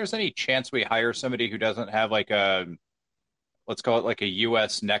 do you think there's any chance we hire somebody who doesn't have like let's call it like a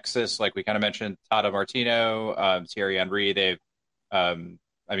U.S. nexus? Like we kind of mentioned Tata Martino, Thierry Henry.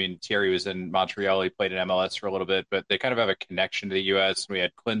 I mean, Thierry was in Montreal. He played in MLS for a little bit, but they kind of have a connection to the U.S. We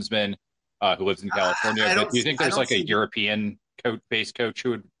had Klinsmann, who lives in California. But do you think there's like a European based coach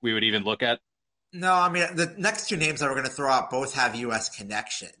who we would even look at? No, I mean, the next two names that we're going to throw out both have U.S.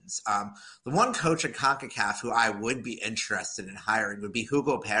 connections. The one coach in CONCACAF who I would be interested in hiring would be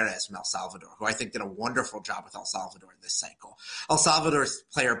Hugo Perez from El Salvador, who I think did a wonderful job with El Salvador this cycle. El Salvador's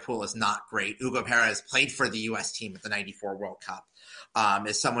player pool is not great. Hugo Perez played for the U.S. team at the '94 World Cup.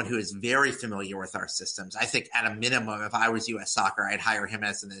 Is someone who is very familiar with our systems. I think at a minimum, if I was U.S. Soccer, I'd hire him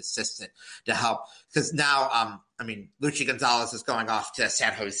as an assistant to help. Because now, Luchi Gonzalez is going off to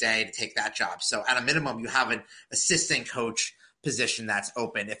San Jose to take that job. So at a minimum, you have an assistant coach position that's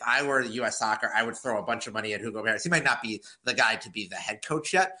open. If I were U.S. Soccer, I would throw a bunch of money at Hugo Perez. He might not be the guy to be the head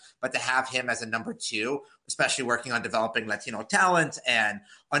coach yet, but to have him as a number two, especially working on developing Latino talent and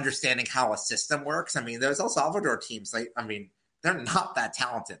understanding how a system works. I mean, those El Salvador teams, they're not that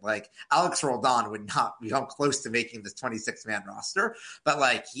talented. Like Alex Roldan would not come close to making this 26-man roster,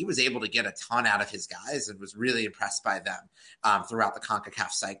 but he was able to get a ton out of his guys and was really impressed by them throughout the CONCACAF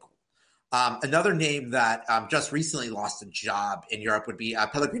cycle. Another name that just recently lost a job in Europe would be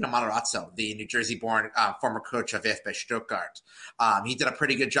Pellegrino Matarazzo, the New Jersey-born former coach of VfB Stuttgart. He did a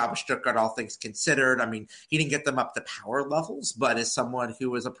pretty good job with Stuttgart, all things considered. I mean, he didn't get them up to power levels, but is someone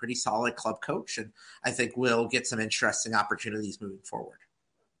who was a pretty solid club coach, and I think will get some interesting opportunities moving forward.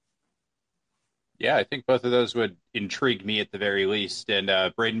 Yeah, I think both of those would intrigue me at the very least.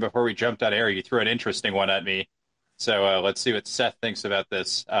 And Braden, before we jumped on air, you threw an interesting one at me. So let's see what Seth thinks about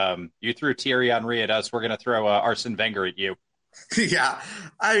this. You threw Thierry Henry at us. We're going to throw Arsene Wenger at you. Yeah.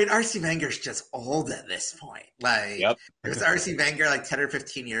 I mean, Arsene Wenger's just old at this point. Yep. It was Arsene Wenger 10 or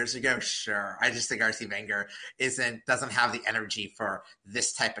 15 years ago. Sure. I just think Arsene Wenger doesn't have the energy for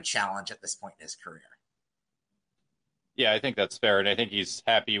this type of challenge at this point in his career. Yeah, I think that's fair. And I think he's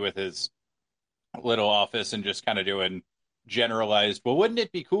happy with his little office and just kind of doing generalized, well, wouldn't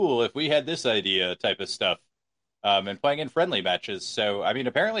it be cool if we had this idea type of stuff. And playing in friendly matches. So, I mean,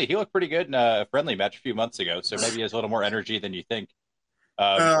 apparently he looked pretty good in a friendly match a few months ago. So maybe he has a little more energy than you think.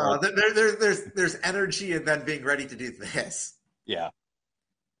 There's energy in then being ready to do this. Yeah.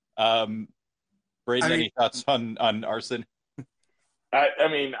 Braden, any thoughts on Arsene? I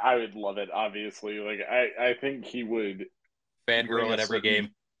mean, I would love it, obviously. I think he would fangirl at every game.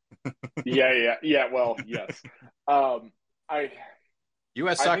 Yeah. Well, yes.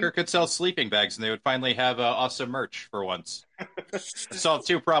 U.S. Soccer could sell sleeping bags, and they would finally have awesome merch for once. Solve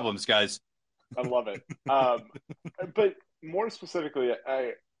two problems, guys. I love it. But more specifically,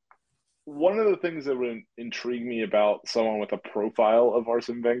 one of the things that would intrigue me about someone with a profile of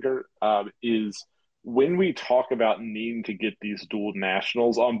Arsene Wenger is when we talk about needing to get these dual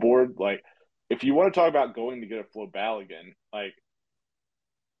nationals on board. If you want to talk about going to get a Flo Balogun,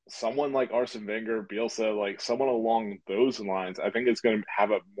 someone like Arsene Wenger, Bielsa, someone along those lines, I think it's going to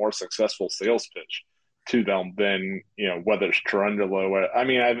have a more successful sales pitch to them than, whether it's Cherundolo. I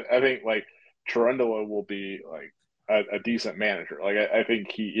mean, I think Cherundolo will be a decent manager. I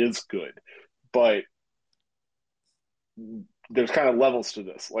think he is good, but there's kind of levels to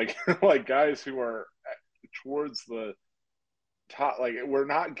this. Guys who are towards the top, we're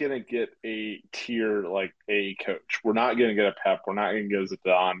not going to get a tier a coach. We're not going to get a Pep. We're not going to get a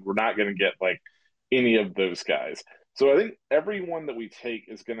Zidane. We're not going to get any of those guys. So I think everyone that we take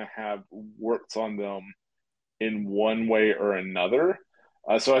is going to have works on them in one way or another.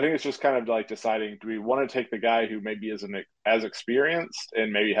 So I think it's just kind of deciding, do we want to take the guy who maybe isn't as experienced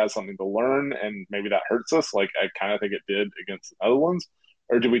and maybe has something to learn and maybe that hurts us, I kind of think it did against the Netherlands,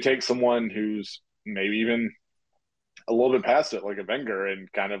 Or do we take someone who's maybe even a little bit past it, like a Wenger,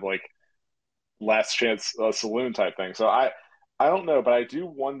 and kind of like last chance saloon type thing? So I don't know, but I do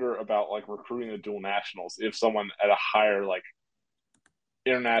wonder about like recruiting the dual nationals if someone at a higher like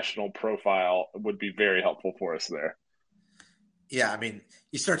international profile would be very helpful for us there. Yeah, I mean,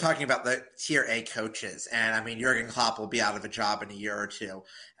 you start talking about the tier A coaches, and I mean, Jurgen Klopp will be out of a job in a year or two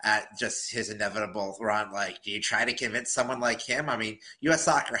at just his inevitable run. Like, do you try to convince someone like him? I mean, U.S.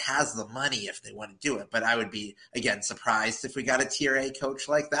 Soccer has the money if they want to do it, but I would be, again, surprised if we got a tier A coach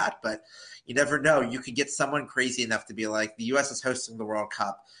like that. But you never know. You could get someone crazy enough to be like, the U.S. is hosting the World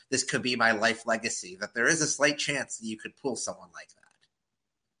Cup. This could be my life legacy, that there is a slight chance that you could pull someone like that.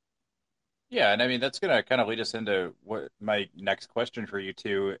 Yeah, and I mean that's going to kind of lead us into what my next question for you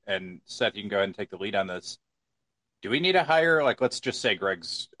two. And Seth, you can go ahead and take the lead on this. Do we need to hire, like, let's just say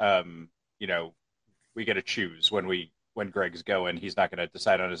Greg's, you know, we get to choose when Greg's going. He's not going to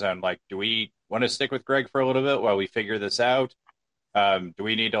decide on his own. Like, do we want to stick with Greg for a little bit while we figure this out? Do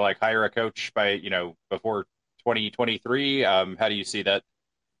we need to like hire a coach by, before 2023? How do you see that?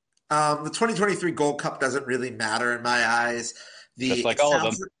 The 2023 Gold Cup doesn't really matter in my eyes. Just like It all of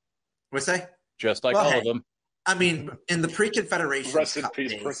them. sounds. What say? Just like Well, all hey, of them. I mean, in the pre-Confederations Rest in Cup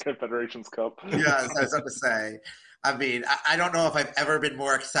peace, days, Confederations Cup. yeah, I was going to say. I mean, I don't know if I've ever been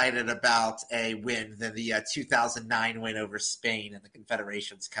more excited about a win than the 2009 win over Spain in the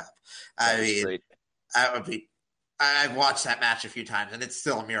Confederations Cup. I mean, Great. I would be. I've watched that match a few times, and it's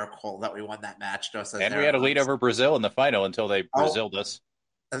still a miracle that we won that match. And we had a lead over Brazil in the final until they Braziled us.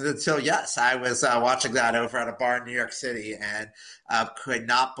 So yes, I was watching that over at a bar in New York City, and could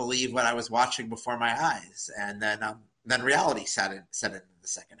not believe what I was watching before my eyes. And then reality set in the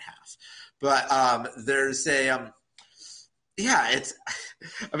second half. But there's a yeah, it's.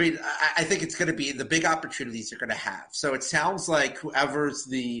 I mean, I think it's going to be the big opportunities you're going to have. So it sounds like whoever's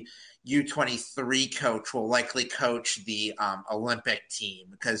the U23 coach will likely coach the Olympic team,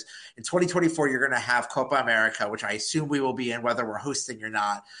 because in 2024 you're going to have Copa America, which I assume we will be in whether we're hosting or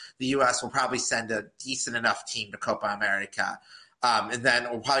not. The U.S. will probably send a decent enough team to Copa America, and then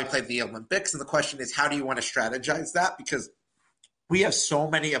we'll probably play the Olympics. And the question is, how do you want to strategize that? Because we have so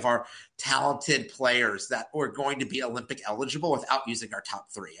many of our talented players that are going to be Olympic eligible without using our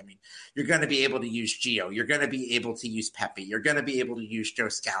top three. I mean, you're going to be able to use Gio. You're going to be able to use Pepe. You're going to be able to use Joe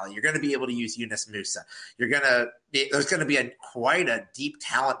Scally. You're going to be able to use Yunus Musa. There's going to be quite a deep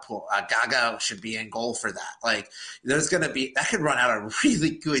talent pool. Gaga should be in goal for that. Like, there's going to be, that could run out a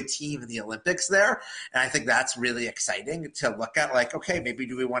really good team in the Olympics there. And I think that's really exciting to look at. Like, okay, maybe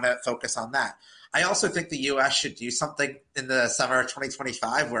do we want to focus on that? I also think the U.S. should do something in the summer of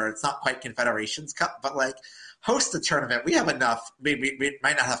 2025 where it's not quite Confederations Cup, but like host the tournament. We have enough. Maybe we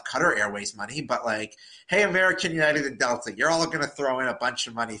might not have Qatar Airways money, but like, hey, American, United, and Delta, you're all going to throw in a bunch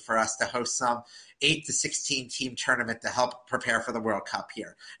of money for us to host some 8 to 16 team tournament to help prepare for the World Cup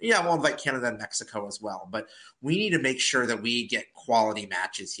here. Yeah, we'll invite Canada and Mexico as well, but we need to make sure that we get quality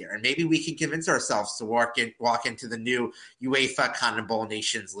matches here. And maybe we can convince ourselves to walk into the new UEFA CONMEBOL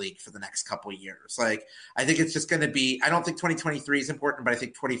Nations League for the next couple of years. Like, I think it's just going to be, I don't think 2023 is important, but I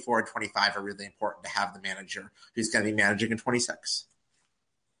think 24 and 25 are really important to have the manager who's going to be managing in 26.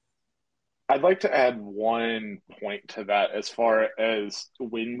 I'd like to add one point to that as far as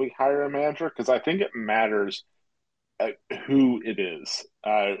when we hire a manager, because I think it matters who it is.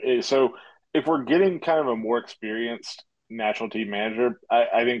 So if we're getting kind of a more experienced national team manager,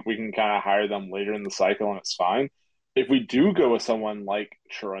 I think we can kind of hire them later in the cycle and it's fine. If we do go with someone like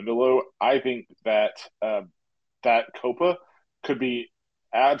Cherundolo, I think that that Copa could be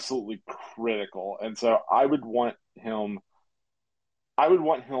absolutely critical. And so I would want him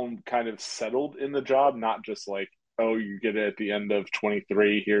kind of settled in the job, not just like, oh, you get it at the end of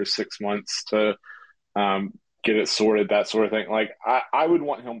 23, here's 6 months to get it sorted, that sort of thing. Like, I would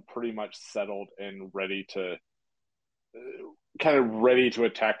want him pretty much settled and ready to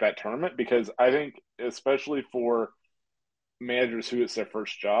attack that tournament, because I think, especially for managers who it's their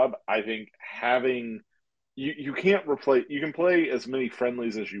first job, I think having you can't replace, you can play as many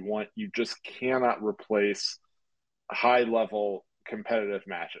friendlies as you want, you just cannot replace high level competitive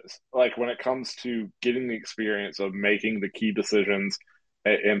matches. Like, when it comes to getting the experience of making the key decisions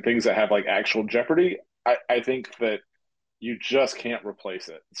and things that have like actual jeopardy, I think that you just can't replace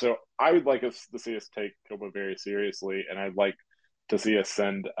it. So I would like us to see us take Copa very seriously, and I'd like to see us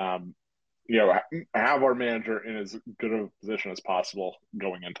send, have our manager in as good a position as possible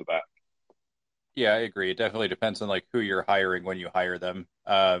going into that. Yeah, I agree. It definitely depends on like who you're hiring when you hire them.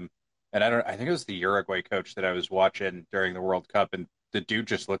 And I think it was the Uruguay coach that I was watching during the World Cup, and the dude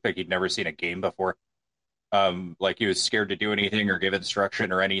just looked like he'd never seen a game before. like he was scared to do anything or give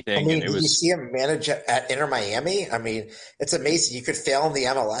instruction or I anything. mean, And it did you was see him manage at Inter Miami? I mean, it's amazing. You could fail in the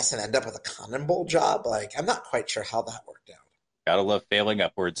MLS and end up with a Cotton Bowl job. Like, I'm not quite sure how that worked out. gotta love failing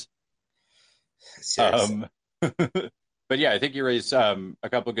upwards. Seriously. Um, but yeah, I think you raised a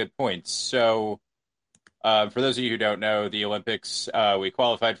couple good points. So for those of you who don't know, the Olympics, we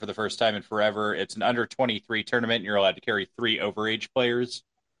qualified for the first time in forever. It's an under 23 tournament. And you're allowed to carry three overage players.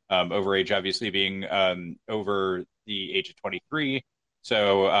 Overage obviously being over the age of 23.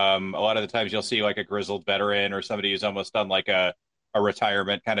 So a lot of the times you'll see like a grizzled veteran or somebody who's almost done like a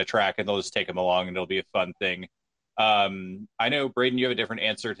retirement kind of track, and they'll just take them along, and it'll be a fun thing. I know, Braden, you have a different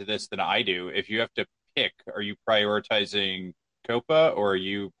answer to this than I do. If you have to pick, are you prioritizing Copa or are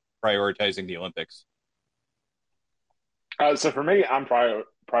you prioritizing the Olympics? So for me, I'm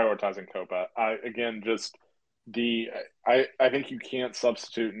prioritizing Copa. Again, just the I think you can't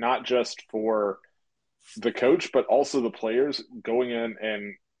substitute not just for the coach, but also the players going in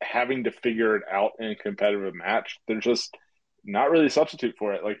and having to figure it out in a competitive match. They're just not really a substitute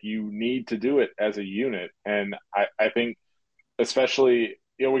for it. Like you need to do it as a unit. And I think especially,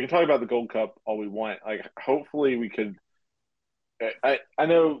 we can talk about the Gold Cup all we want. Like hopefully we could I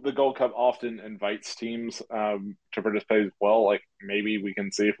know the Gold Cup often invites teams to participate as well. Like maybe we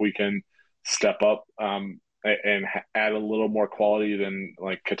can see if we can step up and add a little more quality than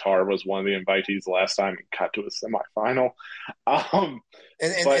like Qatar was one of the invitees last time and got to a semifinal. Um,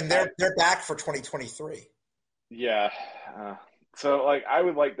 And they're back for 2023. yeah. So like I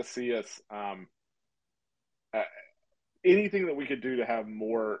would like to see us uh, anything that we could do to have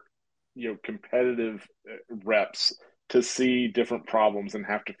more competitive reps to see different problems and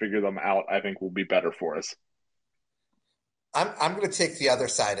have to figure them out, I think will be better for us. I'm going to take the other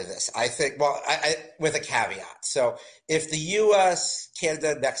side of this. I think, well, with a caveat. So if the U.S.,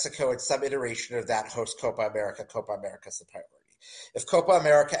 Canada, and Mexico, in some iteration of that host Copa America is the priority. If Copa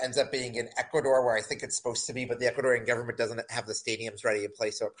America ends up being in Ecuador, where I think it's supposed to be, but the Ecuadorian government doesn't have the stadiums ready in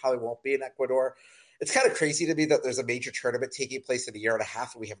place, so it probably won't be in Ecuador. It's kind of crazy to me that there's a major tournament taking place in a year and a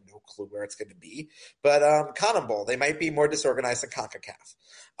half, and we have no clue where it's going to be. But Cotton Bowl, they might be more disorganized than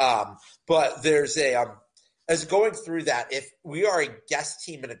CONCACAF. But there's as going through that, if we are a guest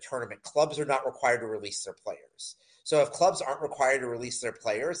team in a tournament, clubs are not required to release their players. So if clubs aren't required to release their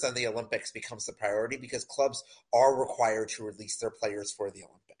players, then the Olympics becomes the priority because clubs are required to release their players for the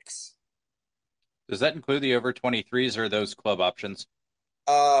Olympics. Does that include the over 23s or those club options?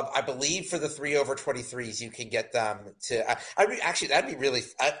 I believe for the 3 over 23s, you can get them to. Actually, that'd be really.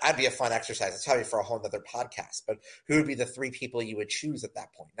 That'd be a fun exercise. It's probably for a whole nother podcast. But who would be the 3 people you would choose at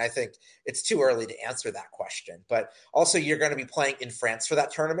that point? And I think it's too early to answer that question. But also, you're going to be playing in France for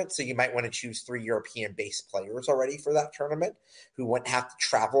that tournament, so you might want to choose 3 European-based players already for that tournament who wouldn't have to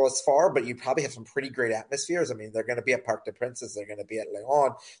travel as far. But you probably have some pretty great atmospheres. I mean, they're going to be at Parc des Princes. They're going to be at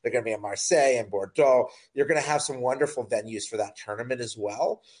Lyon. They're going to be at Marseille and Bordeaux. You're going to have some wonderful venues for that tournament as well.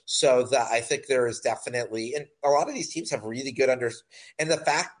 So that I think there is definitely, and a lot of these teams have really good and the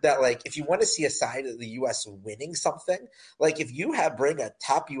fact that like if you want to see a side of the U.S. winning something, like if you bring a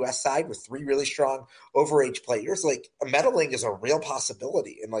top U.S. side with 3 really strong overage players, like medaling is a real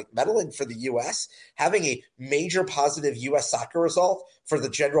possibility, and like medaling for the U.S. having a major positive U.S. soccer result for the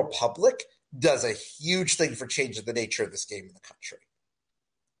general public does a huge thing for changing the nature of this game in the country.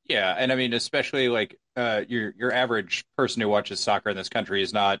 Yeah, and I mean, especially like your average person who watches soccer in this country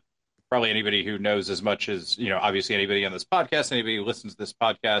is not probably anybody who knows as much as, obviously anybody on this podcast, anybody who listens to this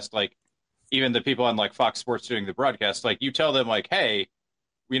podcast, like even the people on like Fox Sports doing the broadcast, like you tell them like, hey,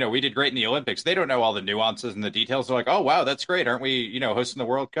 we did great in the Olympics. They don't know all the nuances and the details. They're like, oh wow, that's great. Aren't we, hosting the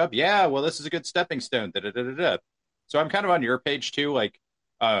World Cup? Yeah, well, this is a good stepping stone. Da, da, da, da, da. So I'm kind of on your page too. Like,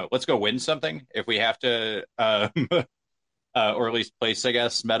 let's go win something if we have to. Or at least place, I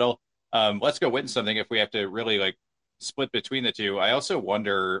guess, medal. Let's go win something if we have to really like split between the two. I also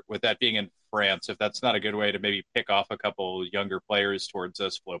wonder, with that being in France, if that's not a good way to maybe pick off a couple younger players towards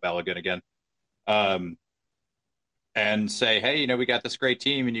us, Flo Balogun again, and say, hey, we got this great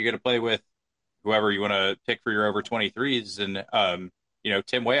team, and you got to play with whoever you want to pick for your over 23s, and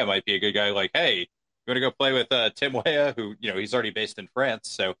Tim Weah might be a good guy. Like, hey, you want to go play with Tim Weah, who he's already based in France,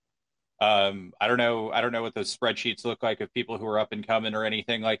 so. I don't know what those spreadsheets look like of people who are up and coming or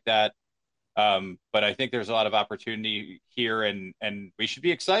anything like that. But I think there's a lot of opportunity here, and we should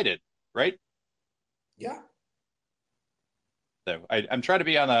be excited, right? Yeah. So I'm trying to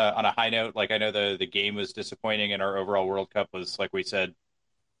be on a high note. Like I know the game was disappointing, and our overall World Cup was, like we said,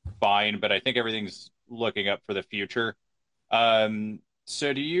 fine. But I think everything's looking up for the future.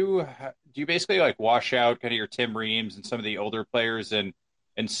 So do you basically like wash out kind of your Tim Reams and some of the older players and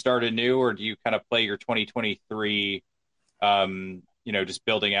and start anew, or do you kind of play your 2023, just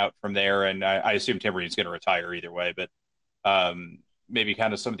building out from there? And I assume Timberling's going to retire either way, but maybe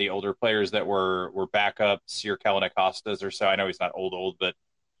kind of some of the older players that were backups, your Kellen Acostas or so. I know he's not old, but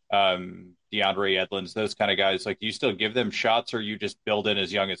DeAndre Edlins, those kind of guys. Like, do you still give them shots, or you just build in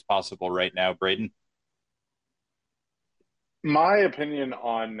as young as possible right now, Braden? My opinion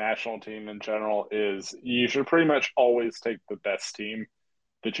on national team in general is you should pretty much always take the best team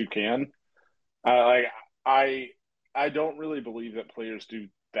that you can. Like I, I don't really believe that players do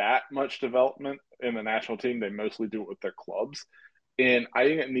that much development in the national team. They mostly do it with their clubs, and I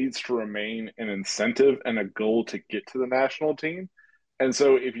think it needs to remain an incentive and a goal to get to the national team. And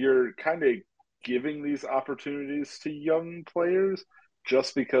so, if you're kind of giving these opportunities to young players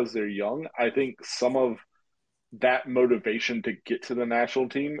just because they're young, I think some of that motivation to get to the national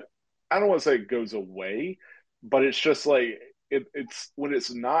team, I don't want to say it goes away, but it's just like it's when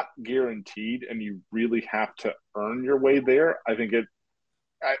it's not guaranteed and you really have to earn your way there. I think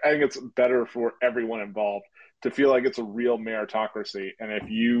it's better for everyone involved to feel like it's a real meritocracy, and if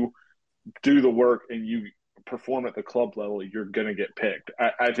you do the work and you perform at the club level, you're going to get picked.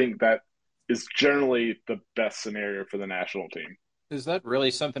 I think that is generally the best scenario for the national team. Is that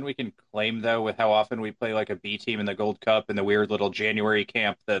really something we can claim, though, with how often we play like a B team in the Gold Cup and the weird little January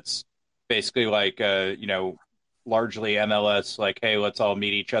camp that's basically like, largely MLS, like, hey, let's all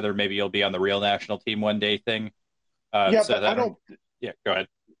meet each other. Maybe you'll be on the real national team one day thing. Yeah, So but I that, don't. yeah, go ahead.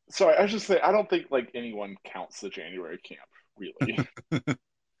 Sorry, I was just saying I don't think like anyone counts the January camp really.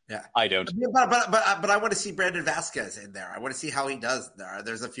 Yeah, I don't. but I want to see Brandon Vasquez in there. I want to see how he does there.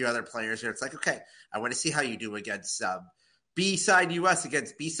 There's a few other players here. It's like, okay, I want to see how you do against B side US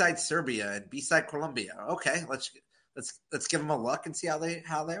against B side Serbia and B side Colombia. Okay, let's give them a look and see how they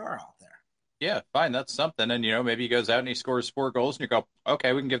are out there. Yeah, fine, that's something. And maybe he goes out and he scores 4 goals, and you go,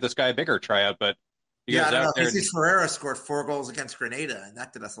 okay, we can give this guy a bigger tryout. But he Yeah, goes I don't out know. there, Jesus Ferreira scored 4 goals against Grenada, and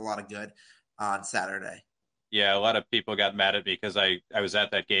that did us a lot of good on Saturday. yeah, a lot of people got mad at me because I was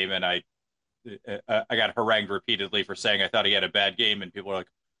at that game and I got harangued repeatedly for saying I thought he had a bad game, and people were like,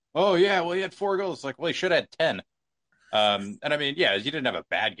 "Oh yeah, well he had 4 goals." Like, well, he should have had 10. And I mean, yeah, you didn't have a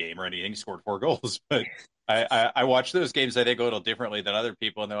bad game or anything. He scored 4 goals, but I watch those games I think a little differently than other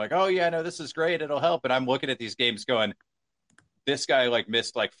people, and they're like, "Oh yeah, no, this is great, it'll help." And I'm looking at these games going, "This guy like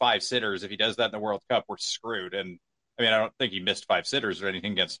missed like 5 sitters. If he does that in the World Cup, we're screwed." And I mean, I don't think he missed 5 sitters or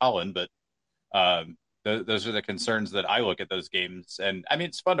anything against Holland, but those are the concerns that I look at those games. And I mean,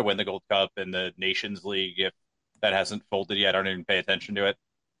 it's fun to win the Gold Cup and the Nations League if that hasn't folded yet. I don't even pay attention to it.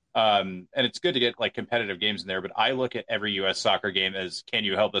 And it's good to get like competitive games in there, but I look at every U.S. soccer game as, can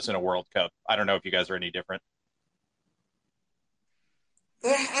you help us in a World Cup? I don't know if you guys are any different.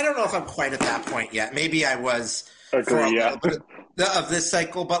 I don't know if I'm quite at that point yet. Maybe I was for a Agree. Yeah. little bit of this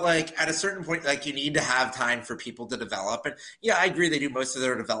cycle, but like at a certain point, like you need to have time for people to develop. And yeah, I agree they do most of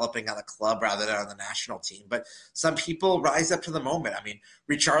their developing on the club rather than on the national team. But some people rise up to the moment. I mean,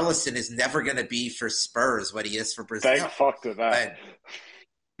 Richarlison is never going to be for Spurs what he is for Brazil. Thank fuck to that.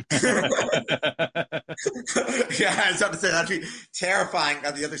 Yeah, I was about to say that'd be terrifying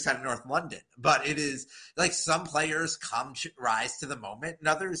on the other side of North London. But it is like some players rise to the moment, and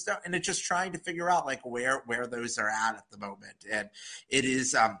others don't. And it's just trying to figure out like where those are at the moment. And it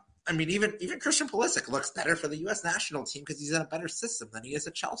is, I mean, even Christian Pulisic looks better for the U.S. national team because he's in a better system than he is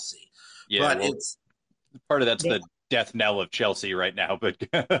at Chelsea. Yeah, but well, it's part of that's the death knell of Chelsea right now. But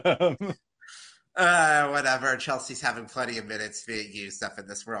whatever. Chelsea's having plenty of minutes being used up in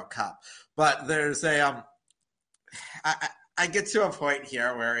this World Cup. But there's a I get to a point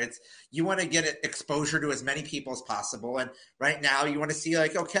here where it's you want to get exposure to as many people as possible. And right now you want to see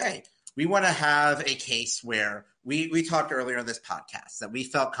like, okay, we want to have a case where we talked earlier in this podcast that we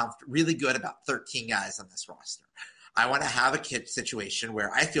felt really good about 13 guys on this roster. I want to have a kid situation where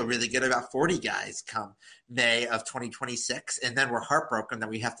I feel really good about 40 guys come May of 2026, and then we're heartbroken that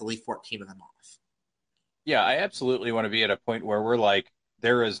we have to leave 14 of them off. yeah, I absolutely want to be at a point where we're like,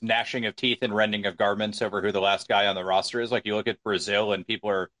 there is gnashing of teeth and rending of garments over who the last guy on the roster is. Like, you look at Brazil and people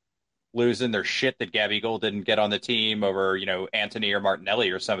are losing their shit that Gabigol didn't get on the team over, Anthony or Martinelli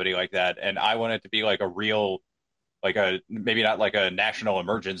or somebody like that. And I want it to be like a real, like maybe not like a national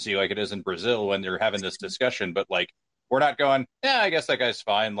emergency like it is in Brazil when they're having this discussion, but like, we're not going, yeah, I guess that guy's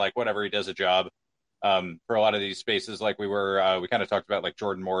fine. Like, whatever, he does a job. For a lot of these spaces, like we kind of talked about like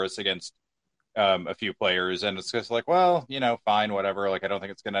Jordan Morris against a few players, and it's just like, well, fine, whatever. Like, I don't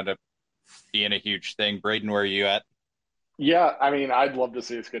think it's going to end up being a huge thing. Braden, where are you at? Yeah, I mean, I'd love to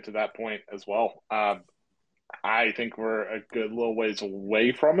see us get to that point as well. I think we're a good little ways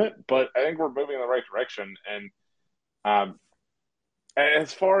away from it, but I think we're moving in the right direction. And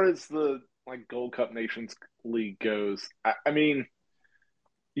As far as the Gold Cup Nations League goes, I mean,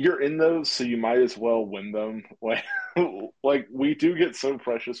 you're in those, so you might as well win them. Like we do get so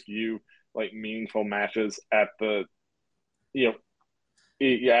precious few meaningful matches at the you know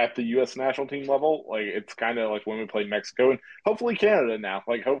at the U.S. national team level. Like it's kind of like when we play Mexico and hopefully Canada now.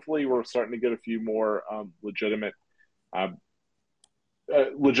 Like hopefully we're starting to get a few more um, legitimate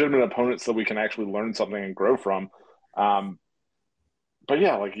opponents that we can actually learn something and grow from. Um, but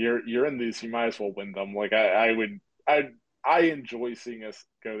yeah, like you're in these, you might as well win them. Like I enjoy seeing us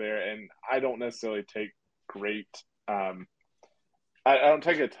go there, and I don't necessarily take great. I don't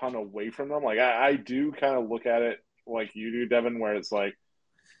take a ton away from them. Like I do kind of look at it like you do, Devin, where it's like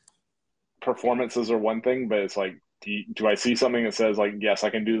performances are one thing, but it's like, do I see something that says like, yes,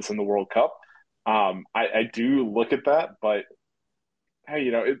 I can do this in the World Cup? I do look at that, but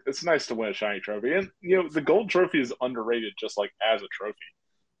hey, it's nice to win a shiny trophy, and the gold trophy is underrated, just like as a trophy.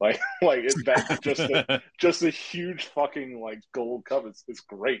 Just a huge fucking gold cup is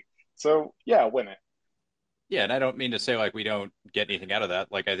great. So yeah, win it. Yeah, and I don't mean to say like we don't get anything out of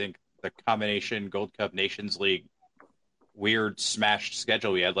that. Like I think the combination Gold Cup Nations League weird smashed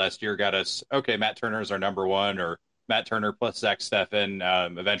schedule we had last year got us okay. Matt Turner is our number one, or Matt Turner plus Zach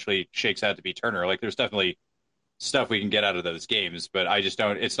Steffen eventually shakes out to be Turner. Like there's definitely stuff we can get out of those games, but I just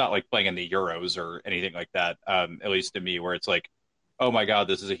don't. It's not like playing in the Euros or anything like that. At least to me, where it's like, oh my god,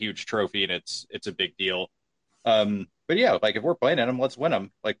 this is a huge trophy and it's a big deal. But yeah, like if we're playing in them, let's win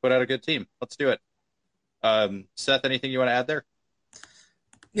them. Like put out a good team. Let's do it. Seth, anything you want to add there?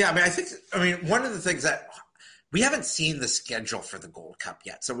 Yeah, I mean, one of the things that we haven't seen the schedule for the Gold Cup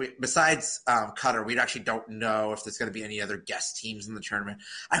yet. So besides Qatar, we actually don't know if there's going to be any other guest teams in the tournament.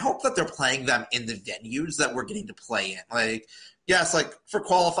 I hope that they're playing them in the venues that we're getting to play in. Like, yes, like for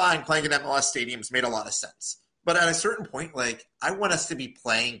qualifying, playing in MLS stadiums made a lot of sense. But at a certain point, like, I want us to be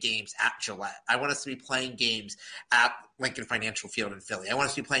playing games at Gillette. I want us to be playing games at Lincoln Financial Field in Philly. I want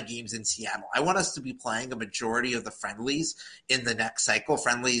us to be playing games in Seattle. I want us to be playing a majority of the friendlies in the next cycle,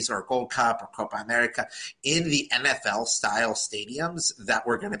 friendlies or Gold Cup or Copa America, in the NFL-style stadiums that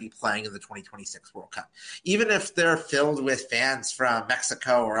we're going to be playing in the 2026 World Cup. Even if they're filled with fans from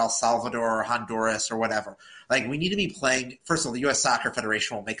Mexico or El Salvador or Honduras or whatever. Like, we need to be playing – first of all, the U.S. Soccer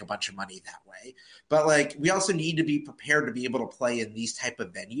Federation will make a bunch of money that way. But, like, we also need to be prepared to be able to play in these type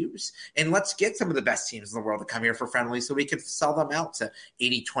of venues. And let's get some of the best teams in the world to come here for friendly so we can sell them out to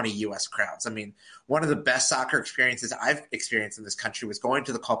 80-20 U.S. crowds. I mean, one of the best soccer experiences I've experienced in this country was going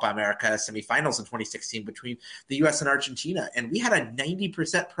to the Copa America semifinals in 2016 between the U.S. and Argentina. And we had a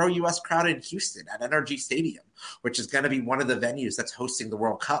 90% pro-U.S. crowd in Houston at NRG Stadium, which is going to be one of the venues that's hosting the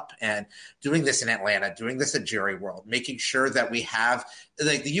World Cup. And doing this in Atlanta, doing this at Jerry World, making sure that we have –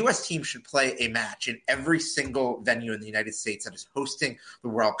 like the U.S. team should play a match in every single venue in the United States that is hosting the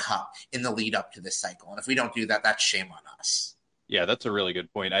World Cup in the lead up to this cycle. And if we don't do that, that's shame on us. Yeah, that's a really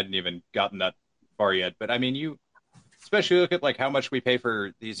good point. I hadn't even gotten that far yet. But I mean, you especially look at like how much we pay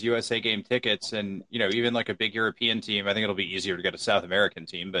for these USA game tickets, and even like a big European team, I think it'll be easier to get a South American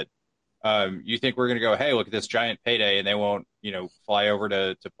team. But you think we're going to go, hey, look at this giant payday, and they won't, fly over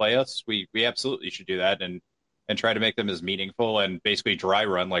to play us? We absolutely should do that and try to make them as meaningful and basically dry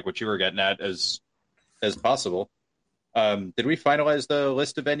run like what you were getting at as possible. Did we finalize the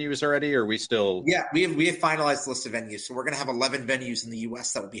list of venues already, or are we still? Yeah, we have finalized the list of venues. So we're going to have 11 venues in the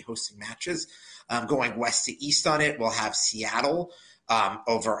U.S. that will be hosting matches. Going west to east on it, we'll have Seattle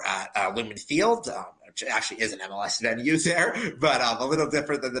over at Lumen Field, which actually is an MLS venue there, but a little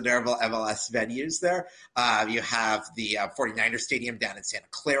different than the normal MLS venues there. You have the 49er Stadium down in Santa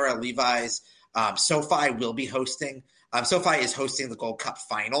Clara, Levi's. SoFi will be hosting. SoFi is hosting the Gold Cup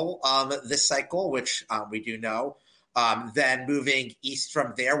final this cycle, which we do know. Then moving east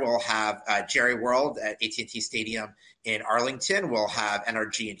from there, we'll have Jerry World at AT&T Stadium in Arlington. We'll have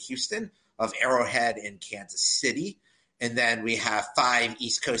NRG in Houston, of Arrowhead in Kansas City. And then we have 5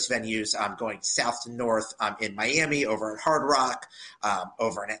 East Coast venues going south to north in Miami, over at Hard Rock,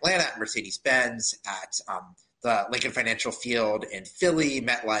 over in Atlanta at Mercedes-Benz, at the Lincoln Financial Field in Philly,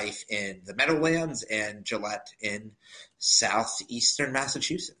 MetLife in the Meadowlands, and Gillette in southeastern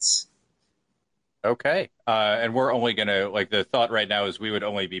Massachusetts. Okay. And we're only going to, like, the thought right now is we would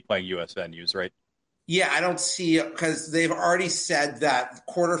only be playing U.S. venues, right? Yeah, I don't see – because they've already said that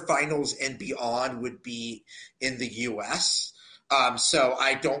quarterfinals and beyond would be in the U.S., so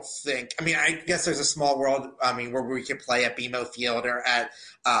I don't think – I mean, I guess there's a small world, where we could play at BMO Field or at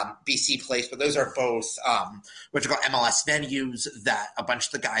BC Place, but those are both what you call MLS venues that a bunch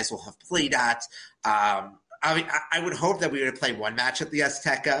of the guys will have played at. I mean, I would hope that we would play one match at the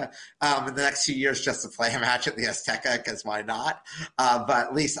Azteca in the next few years just to play a match at the Azteca, because why not? But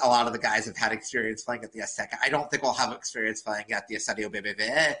at least a lot of the guys have had experience playing at the Azteca. I don't think we'll have experience playing at the Estadio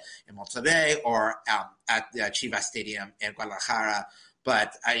BBVA in Monterrey or at the Chivas Stadium in Guadalajara.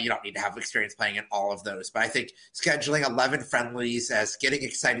 But you don't need to have experience playing in all of those. But I think scheduling 11 friendlies, as getting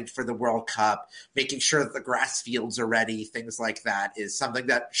excited for the World Cup, making sure that the grass fields are ready, things like that is something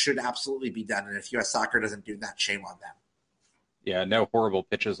that should absolutely be done. And if U.S. Soccer doesn't do that, shame on them. Yeah, no horrible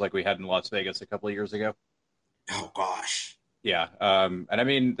pitches like we had in Las Vegas a couple of years ago. Oh, gosh. Yeah, and I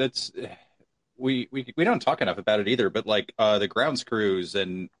mean, that's we don't talk enough about it either, but like the grounds crews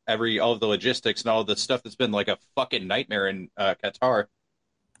and all of the logistics and all of the stuff that's been like a fucking nightmare in Qatar.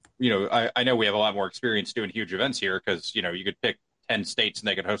 I know we have a lot more experience doing huge events here because you could pick 10 states and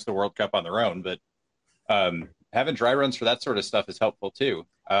they could host the World Cup on their own, but having dry runs for that sort of stuff is helpful too.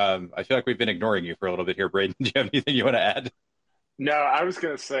 I feel like we've been ignoring you for a little bit here, Braden. Do you have anything you want to add? No, I was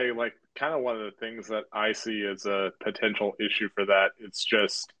going to say, like, kind of one of the things that I see as a potential issue for that. It's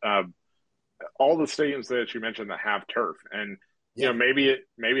just all the stadiums that you mentioned that have turf, and maybe it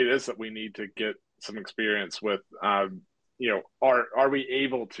is that we need to get some experience with. Are we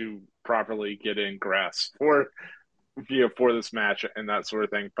able to properly get in grass for this match and that sort of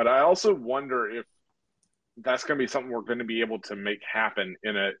thing? But I also wonder if that's going to be something we're going to be able to make happen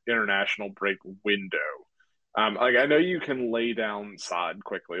in an international break window. Like, I know you can lay down sod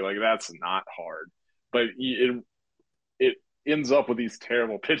quickly, like that's not hard, but it ends up with these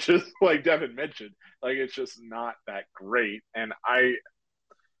terrible pitches, like Devin mentioned. Like, it's just not that great, and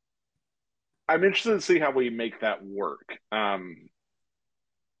I'm interested to see how we make that work.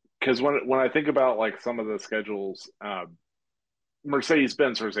 Because when I think about like some of the schedules,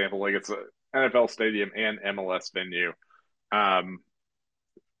 Mercedes-Benz, for example, like it's an NFL stadium and MLS venue,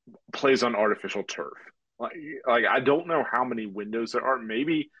 plays on artificial turf. Like I don't know how many windows there are.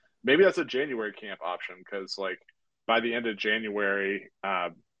 Maybe that's a January camp option, because like by the end of January,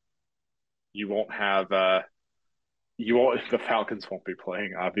 you won't have the Falcons won't be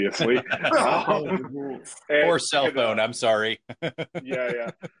playing, obviously. Or cell phone. I'm sorry. Yeah.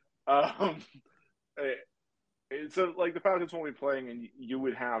 So like the Falcons won't be playing, and you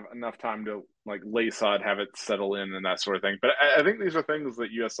would have enough time to like lay sod, have it settle in, and that sort of thing. But I think these are things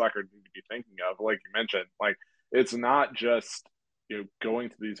that U.S. Soccer need to be thinking of. Like you mentioned, like it's not just going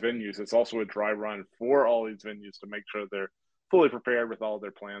to these venues; it's also a dry run for all these venues to make sure they're fully prepared with all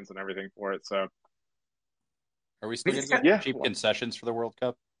their plans and everything for it. So, are we still going to get cheap concessions for the World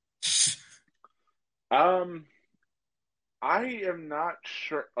Cup? I am not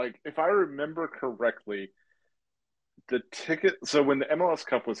sure. Like, if I remember correctly, the ticket. So when the MLS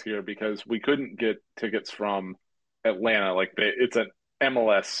Cup was here, because we couldn't get tickets from Atlanta, like it's an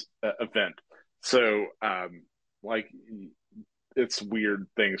MLS event. So, like, it's weird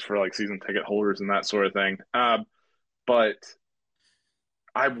things for like season ticket holders and that sort of thing. But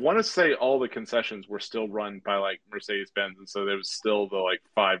I want to say all the concessions were still run by like Mercedes-Benz, and so there was still the like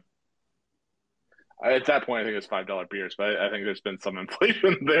five. At that point, I think it was $5 beers, but I think there's been some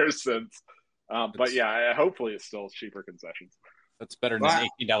inflation there since. But yeah, hopefully it's still cheaper concessions. That's better than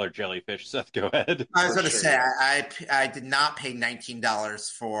 $18 jellyfish. Seth, go ahead. I was going to say, I did not pay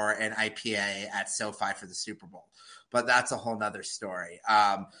 $19 for an IPA at SoFi for the Super Bowl, but that's a whole nother story.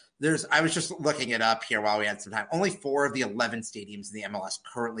 I was just looking it up here while we had some time. Only 4 of the 11 stadiums in the MLS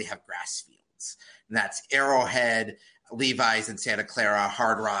currently have grass fields, and that's Arrowhead, Levi's in Santa Clara,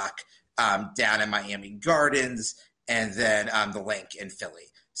 Hard Rock down in Miami Gardens, and then the Link in Philly.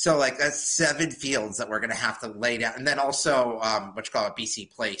 So like that's 7 fields that we're going to have to lay down. And then also what you call it,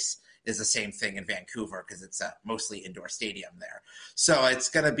 BC Place is the same thing in Vancouver, because it's a mostly indoor stadium there. So it's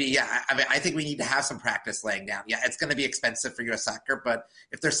going to be, I think we need to have some practice laying down. Yeah, it's going to be expensive for U.S. Soccer, but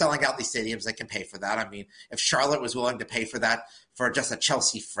if they're selling out these stadiums, they can pay for that. I mean, if Charlotte was willing to pay for that for just a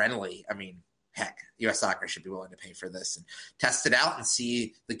Chelsea friendly, I mean, heck, U.S. Soccer should be willing to pay for this and test it out and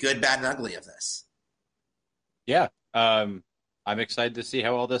see the good, bad, and ugly of this. Yeah. I'm excited to see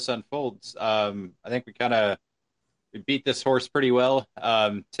how all this unfolds. I think we beat this horse pretty well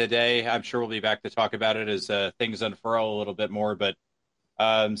today. I'm sure we'll be back to talk about it as things unfurl a little bit more. But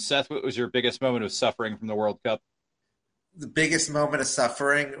Seth, what was your biggest moment of suffering from the World Cup? The biggest moment of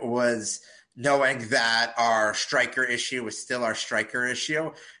suffering was knowing that our striker issue was still our striker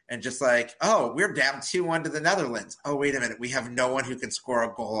issue, and just like, oh, we're down 2-1 to the Netherlands. Oh, wait a minute. We have no one who can score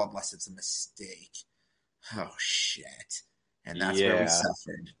a goal unless it's a mistake. Oh, shit. And that's where we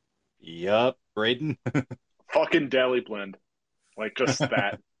suffered. Yup. Braden? Fucking Deli Blend. Like, just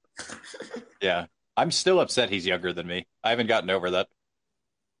that. Yeah. I'm still upset he's younger than me. I haven't gotten over that.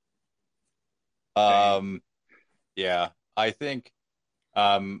 Yeah, I think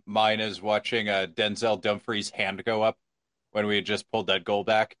mine is watching Denzel Dumfries' hand go up when we had just pulled that goal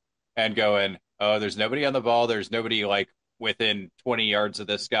back and going, oh, there's nobody on the ball. There's nobody like within 20 yards of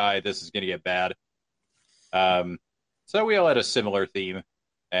this guy. This is going to get bad. Um, so we all had a similar theme,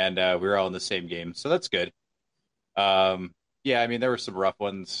 and we were all in the same game. So that's good. Yeah, I mean, there were some rough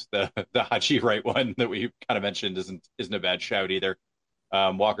ones. The Haji Wright one that we kind of mentioned isn't a bad shout either.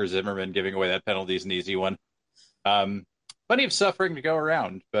 Walker Zimmerman giving away that penalty is an easy one. Plenty of suffering to go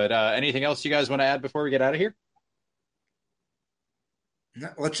around. But anything else you guys want to add before we get out of here? No,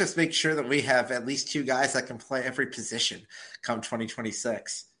 let's just make sure that we have at least two guys that can play every position come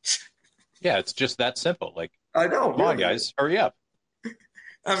 2026. Yeah, it's just that simple. Like, I know. come on, guys, hurry up.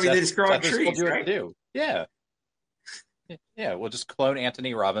 I mean, they just grow on Seth trees, told you right? what to do. Yeah. Yeah, we'll just clone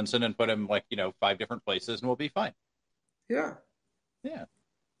Anthony Robinson and put him, like, 5 different places, and we'll be fine. Yeah. Yeah.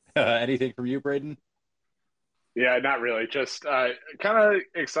 Anything from you, Braden? Yeah, not really. Just kind of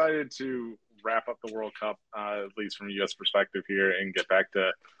excited to wrap up the World Cup, at least from a U.S. perspective here, and get back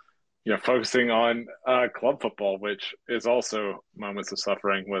to focusing on club football, which is also moments of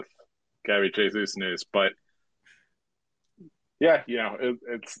suffering with Gabby Jesus news. But yeah,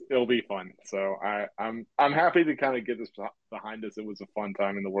 it'll be fun. So I'm happy to kind of get this behind us. It was a fun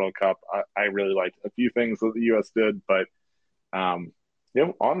time in the World Cup. I really liked a few things that the U.S. did, but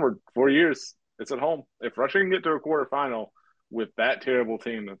onward. 4 years. It's at home. If Russia can get to a quarterfinal with that terrible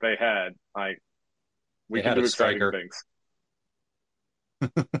team that they had, like, we can do exciting things.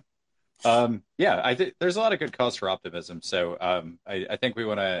 Yeah, I think there's a lot of good cause for optimism. So I think we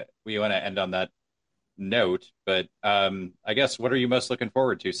want to end on that note. But I guess, what are you most looking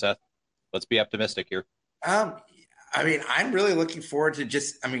forward to, Seth? Let's be optimistic here. I mean, I'm really looking forward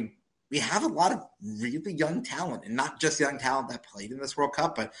to we have a lot of really young talent, and not just young talent that played in this World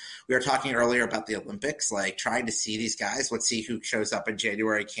Cup, but we were talking earlier about the Olympics, like trying to see these guys. Let's see who shows up in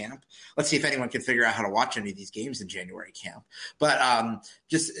January camp. Let's see if anyone can figure out how to watch any of these games in January camp. But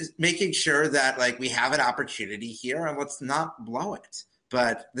just making sure that like we have an opportunity here, and let's not blow it.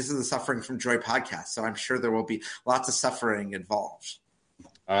 But this is the Suffering from Joy podcast, so I'm sure there will be lots of suffering involved.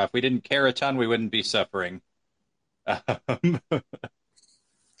 If we didn't care a ton, we wouldn't be suffering.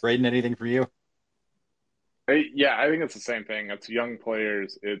 Braden, anything for you? Yeah, I think it's the same thing. It's young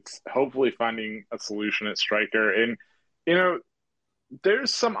players. It's hopefully finding a solution at striker. And,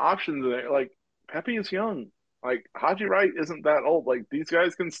 there's some options there. Like, Pepe is young. Like, Haji Wright isn't that old. Like, these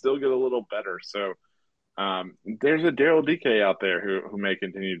guys can still get a little better. So there's a Daryl DK out there who may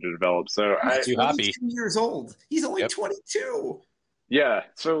continue to develop. So he's 22 years old. He's only 22. Yeah.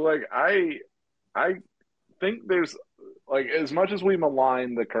 So, like, I think there's, like, as much as we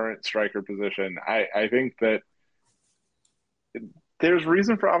malign the current striker position, I think that there's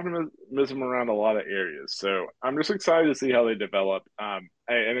reason for optimism around a lot of areas. So I'm just excited to see how they develop, and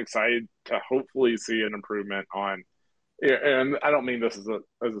excited to hopefully see an improvement on. And I don't mean this as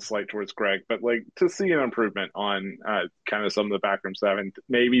a slight towards Greg, but like to see an improvement on kind of some of the backroom stuff, and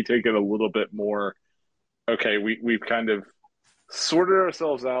maybe take it a little bit more. Okay, we've kind of sorted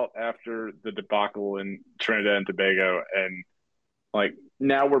ourselves out after the debacle in Trinidad and Tobago, and like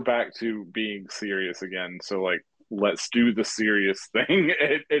now we're back to being serious again. So like, let's do the serious thing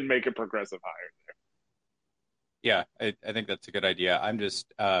and make it progressive higher there. Yeah, I think that's a good idea. I'm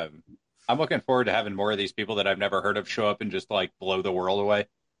just I'm looking forward to having more of these people that I've never heard of show up and just like blow the world away,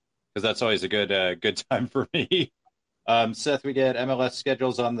 because that's always a good time for me. Seth, we get MLS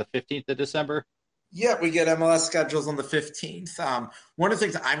schedules on the 15th of December. Yeah, we get MLS schedules on the 15th. One of the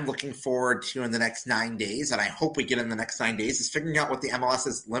things I'm looking forward to in the next 9 days, and I hope we get in the next 9 days, is figuring out what the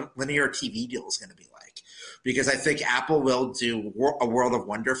MLS's linear TV deal is going to be like. Because I think Apple will do a world of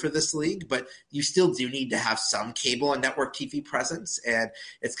wonder for this league, but you still do need to have some cable and network TV presence. And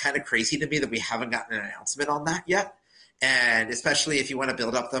it's kind of crazy to me that we haven't gotten an announcement on that yet. And especially if you want to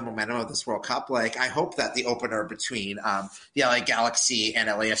build up the momentum of this World Cup, like I hope that the opener between the LA Galaxy and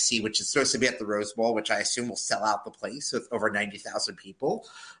LAFC, which is supposed to be at the Rose Bowl, which I assume will sell out the place with over 90,000 people,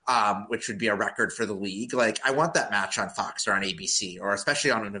 which would be a record for the league. Like I want that match on Fox or on ABC or especially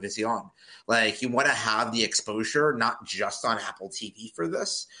on Univision. Like you want to have the exposure, not just on Apple TV for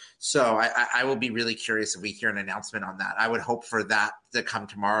this. So I will be really curious if we hear an announcement on that. I would hope for that to come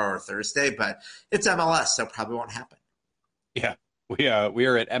tomorrow or Thursday, but it's MLS, so probably won't happen. Yeah, we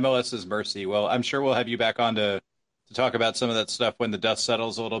are at MLS's mercy. Well, I'm sure we'll have you back on to talk about some of that stuff when the dust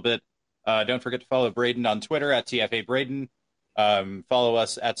settles a little bit. Don't forget to follow Braden on Twitter at TFA Braden. Follow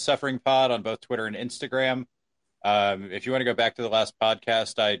us at Suffering Pod on both Twitter and Instagram. If you want to go back to the last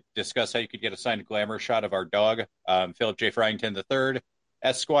podcast, I discussed how you could get a signed glamour shot of our dog, Philip J. Fryington III,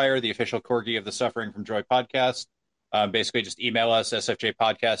 Esquire, the official corgi of the Suffering from Joy podcast. Basically, just email us,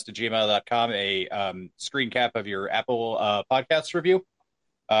 sfjpodcast@gmail.com, a screen cap of your Apple Podcasts review.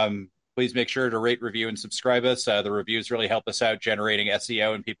 Please make sure to rate, review, and subscribe us. The reviews really help us out generating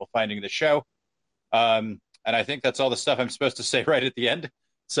SEO and people finding the show. And I think that's all the stuff I'm supposed to say right at the end.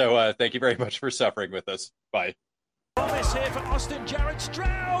 So thank you very much for suffering with us. Bye. Promise here for Austin Jarrett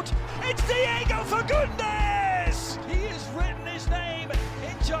Stroud. It's Diego for goodness! He has written his name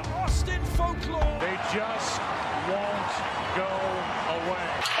into Austin folklore. They just won't go away.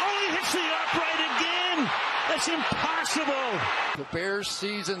 Oh, he hits the upright again! That's impossible! The Bears'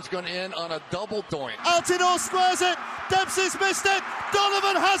 season's going to end on a double doink. Altidore squares it. Dempsey's missed it.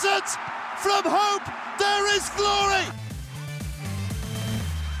 Donovan has it. From hope, there is glory.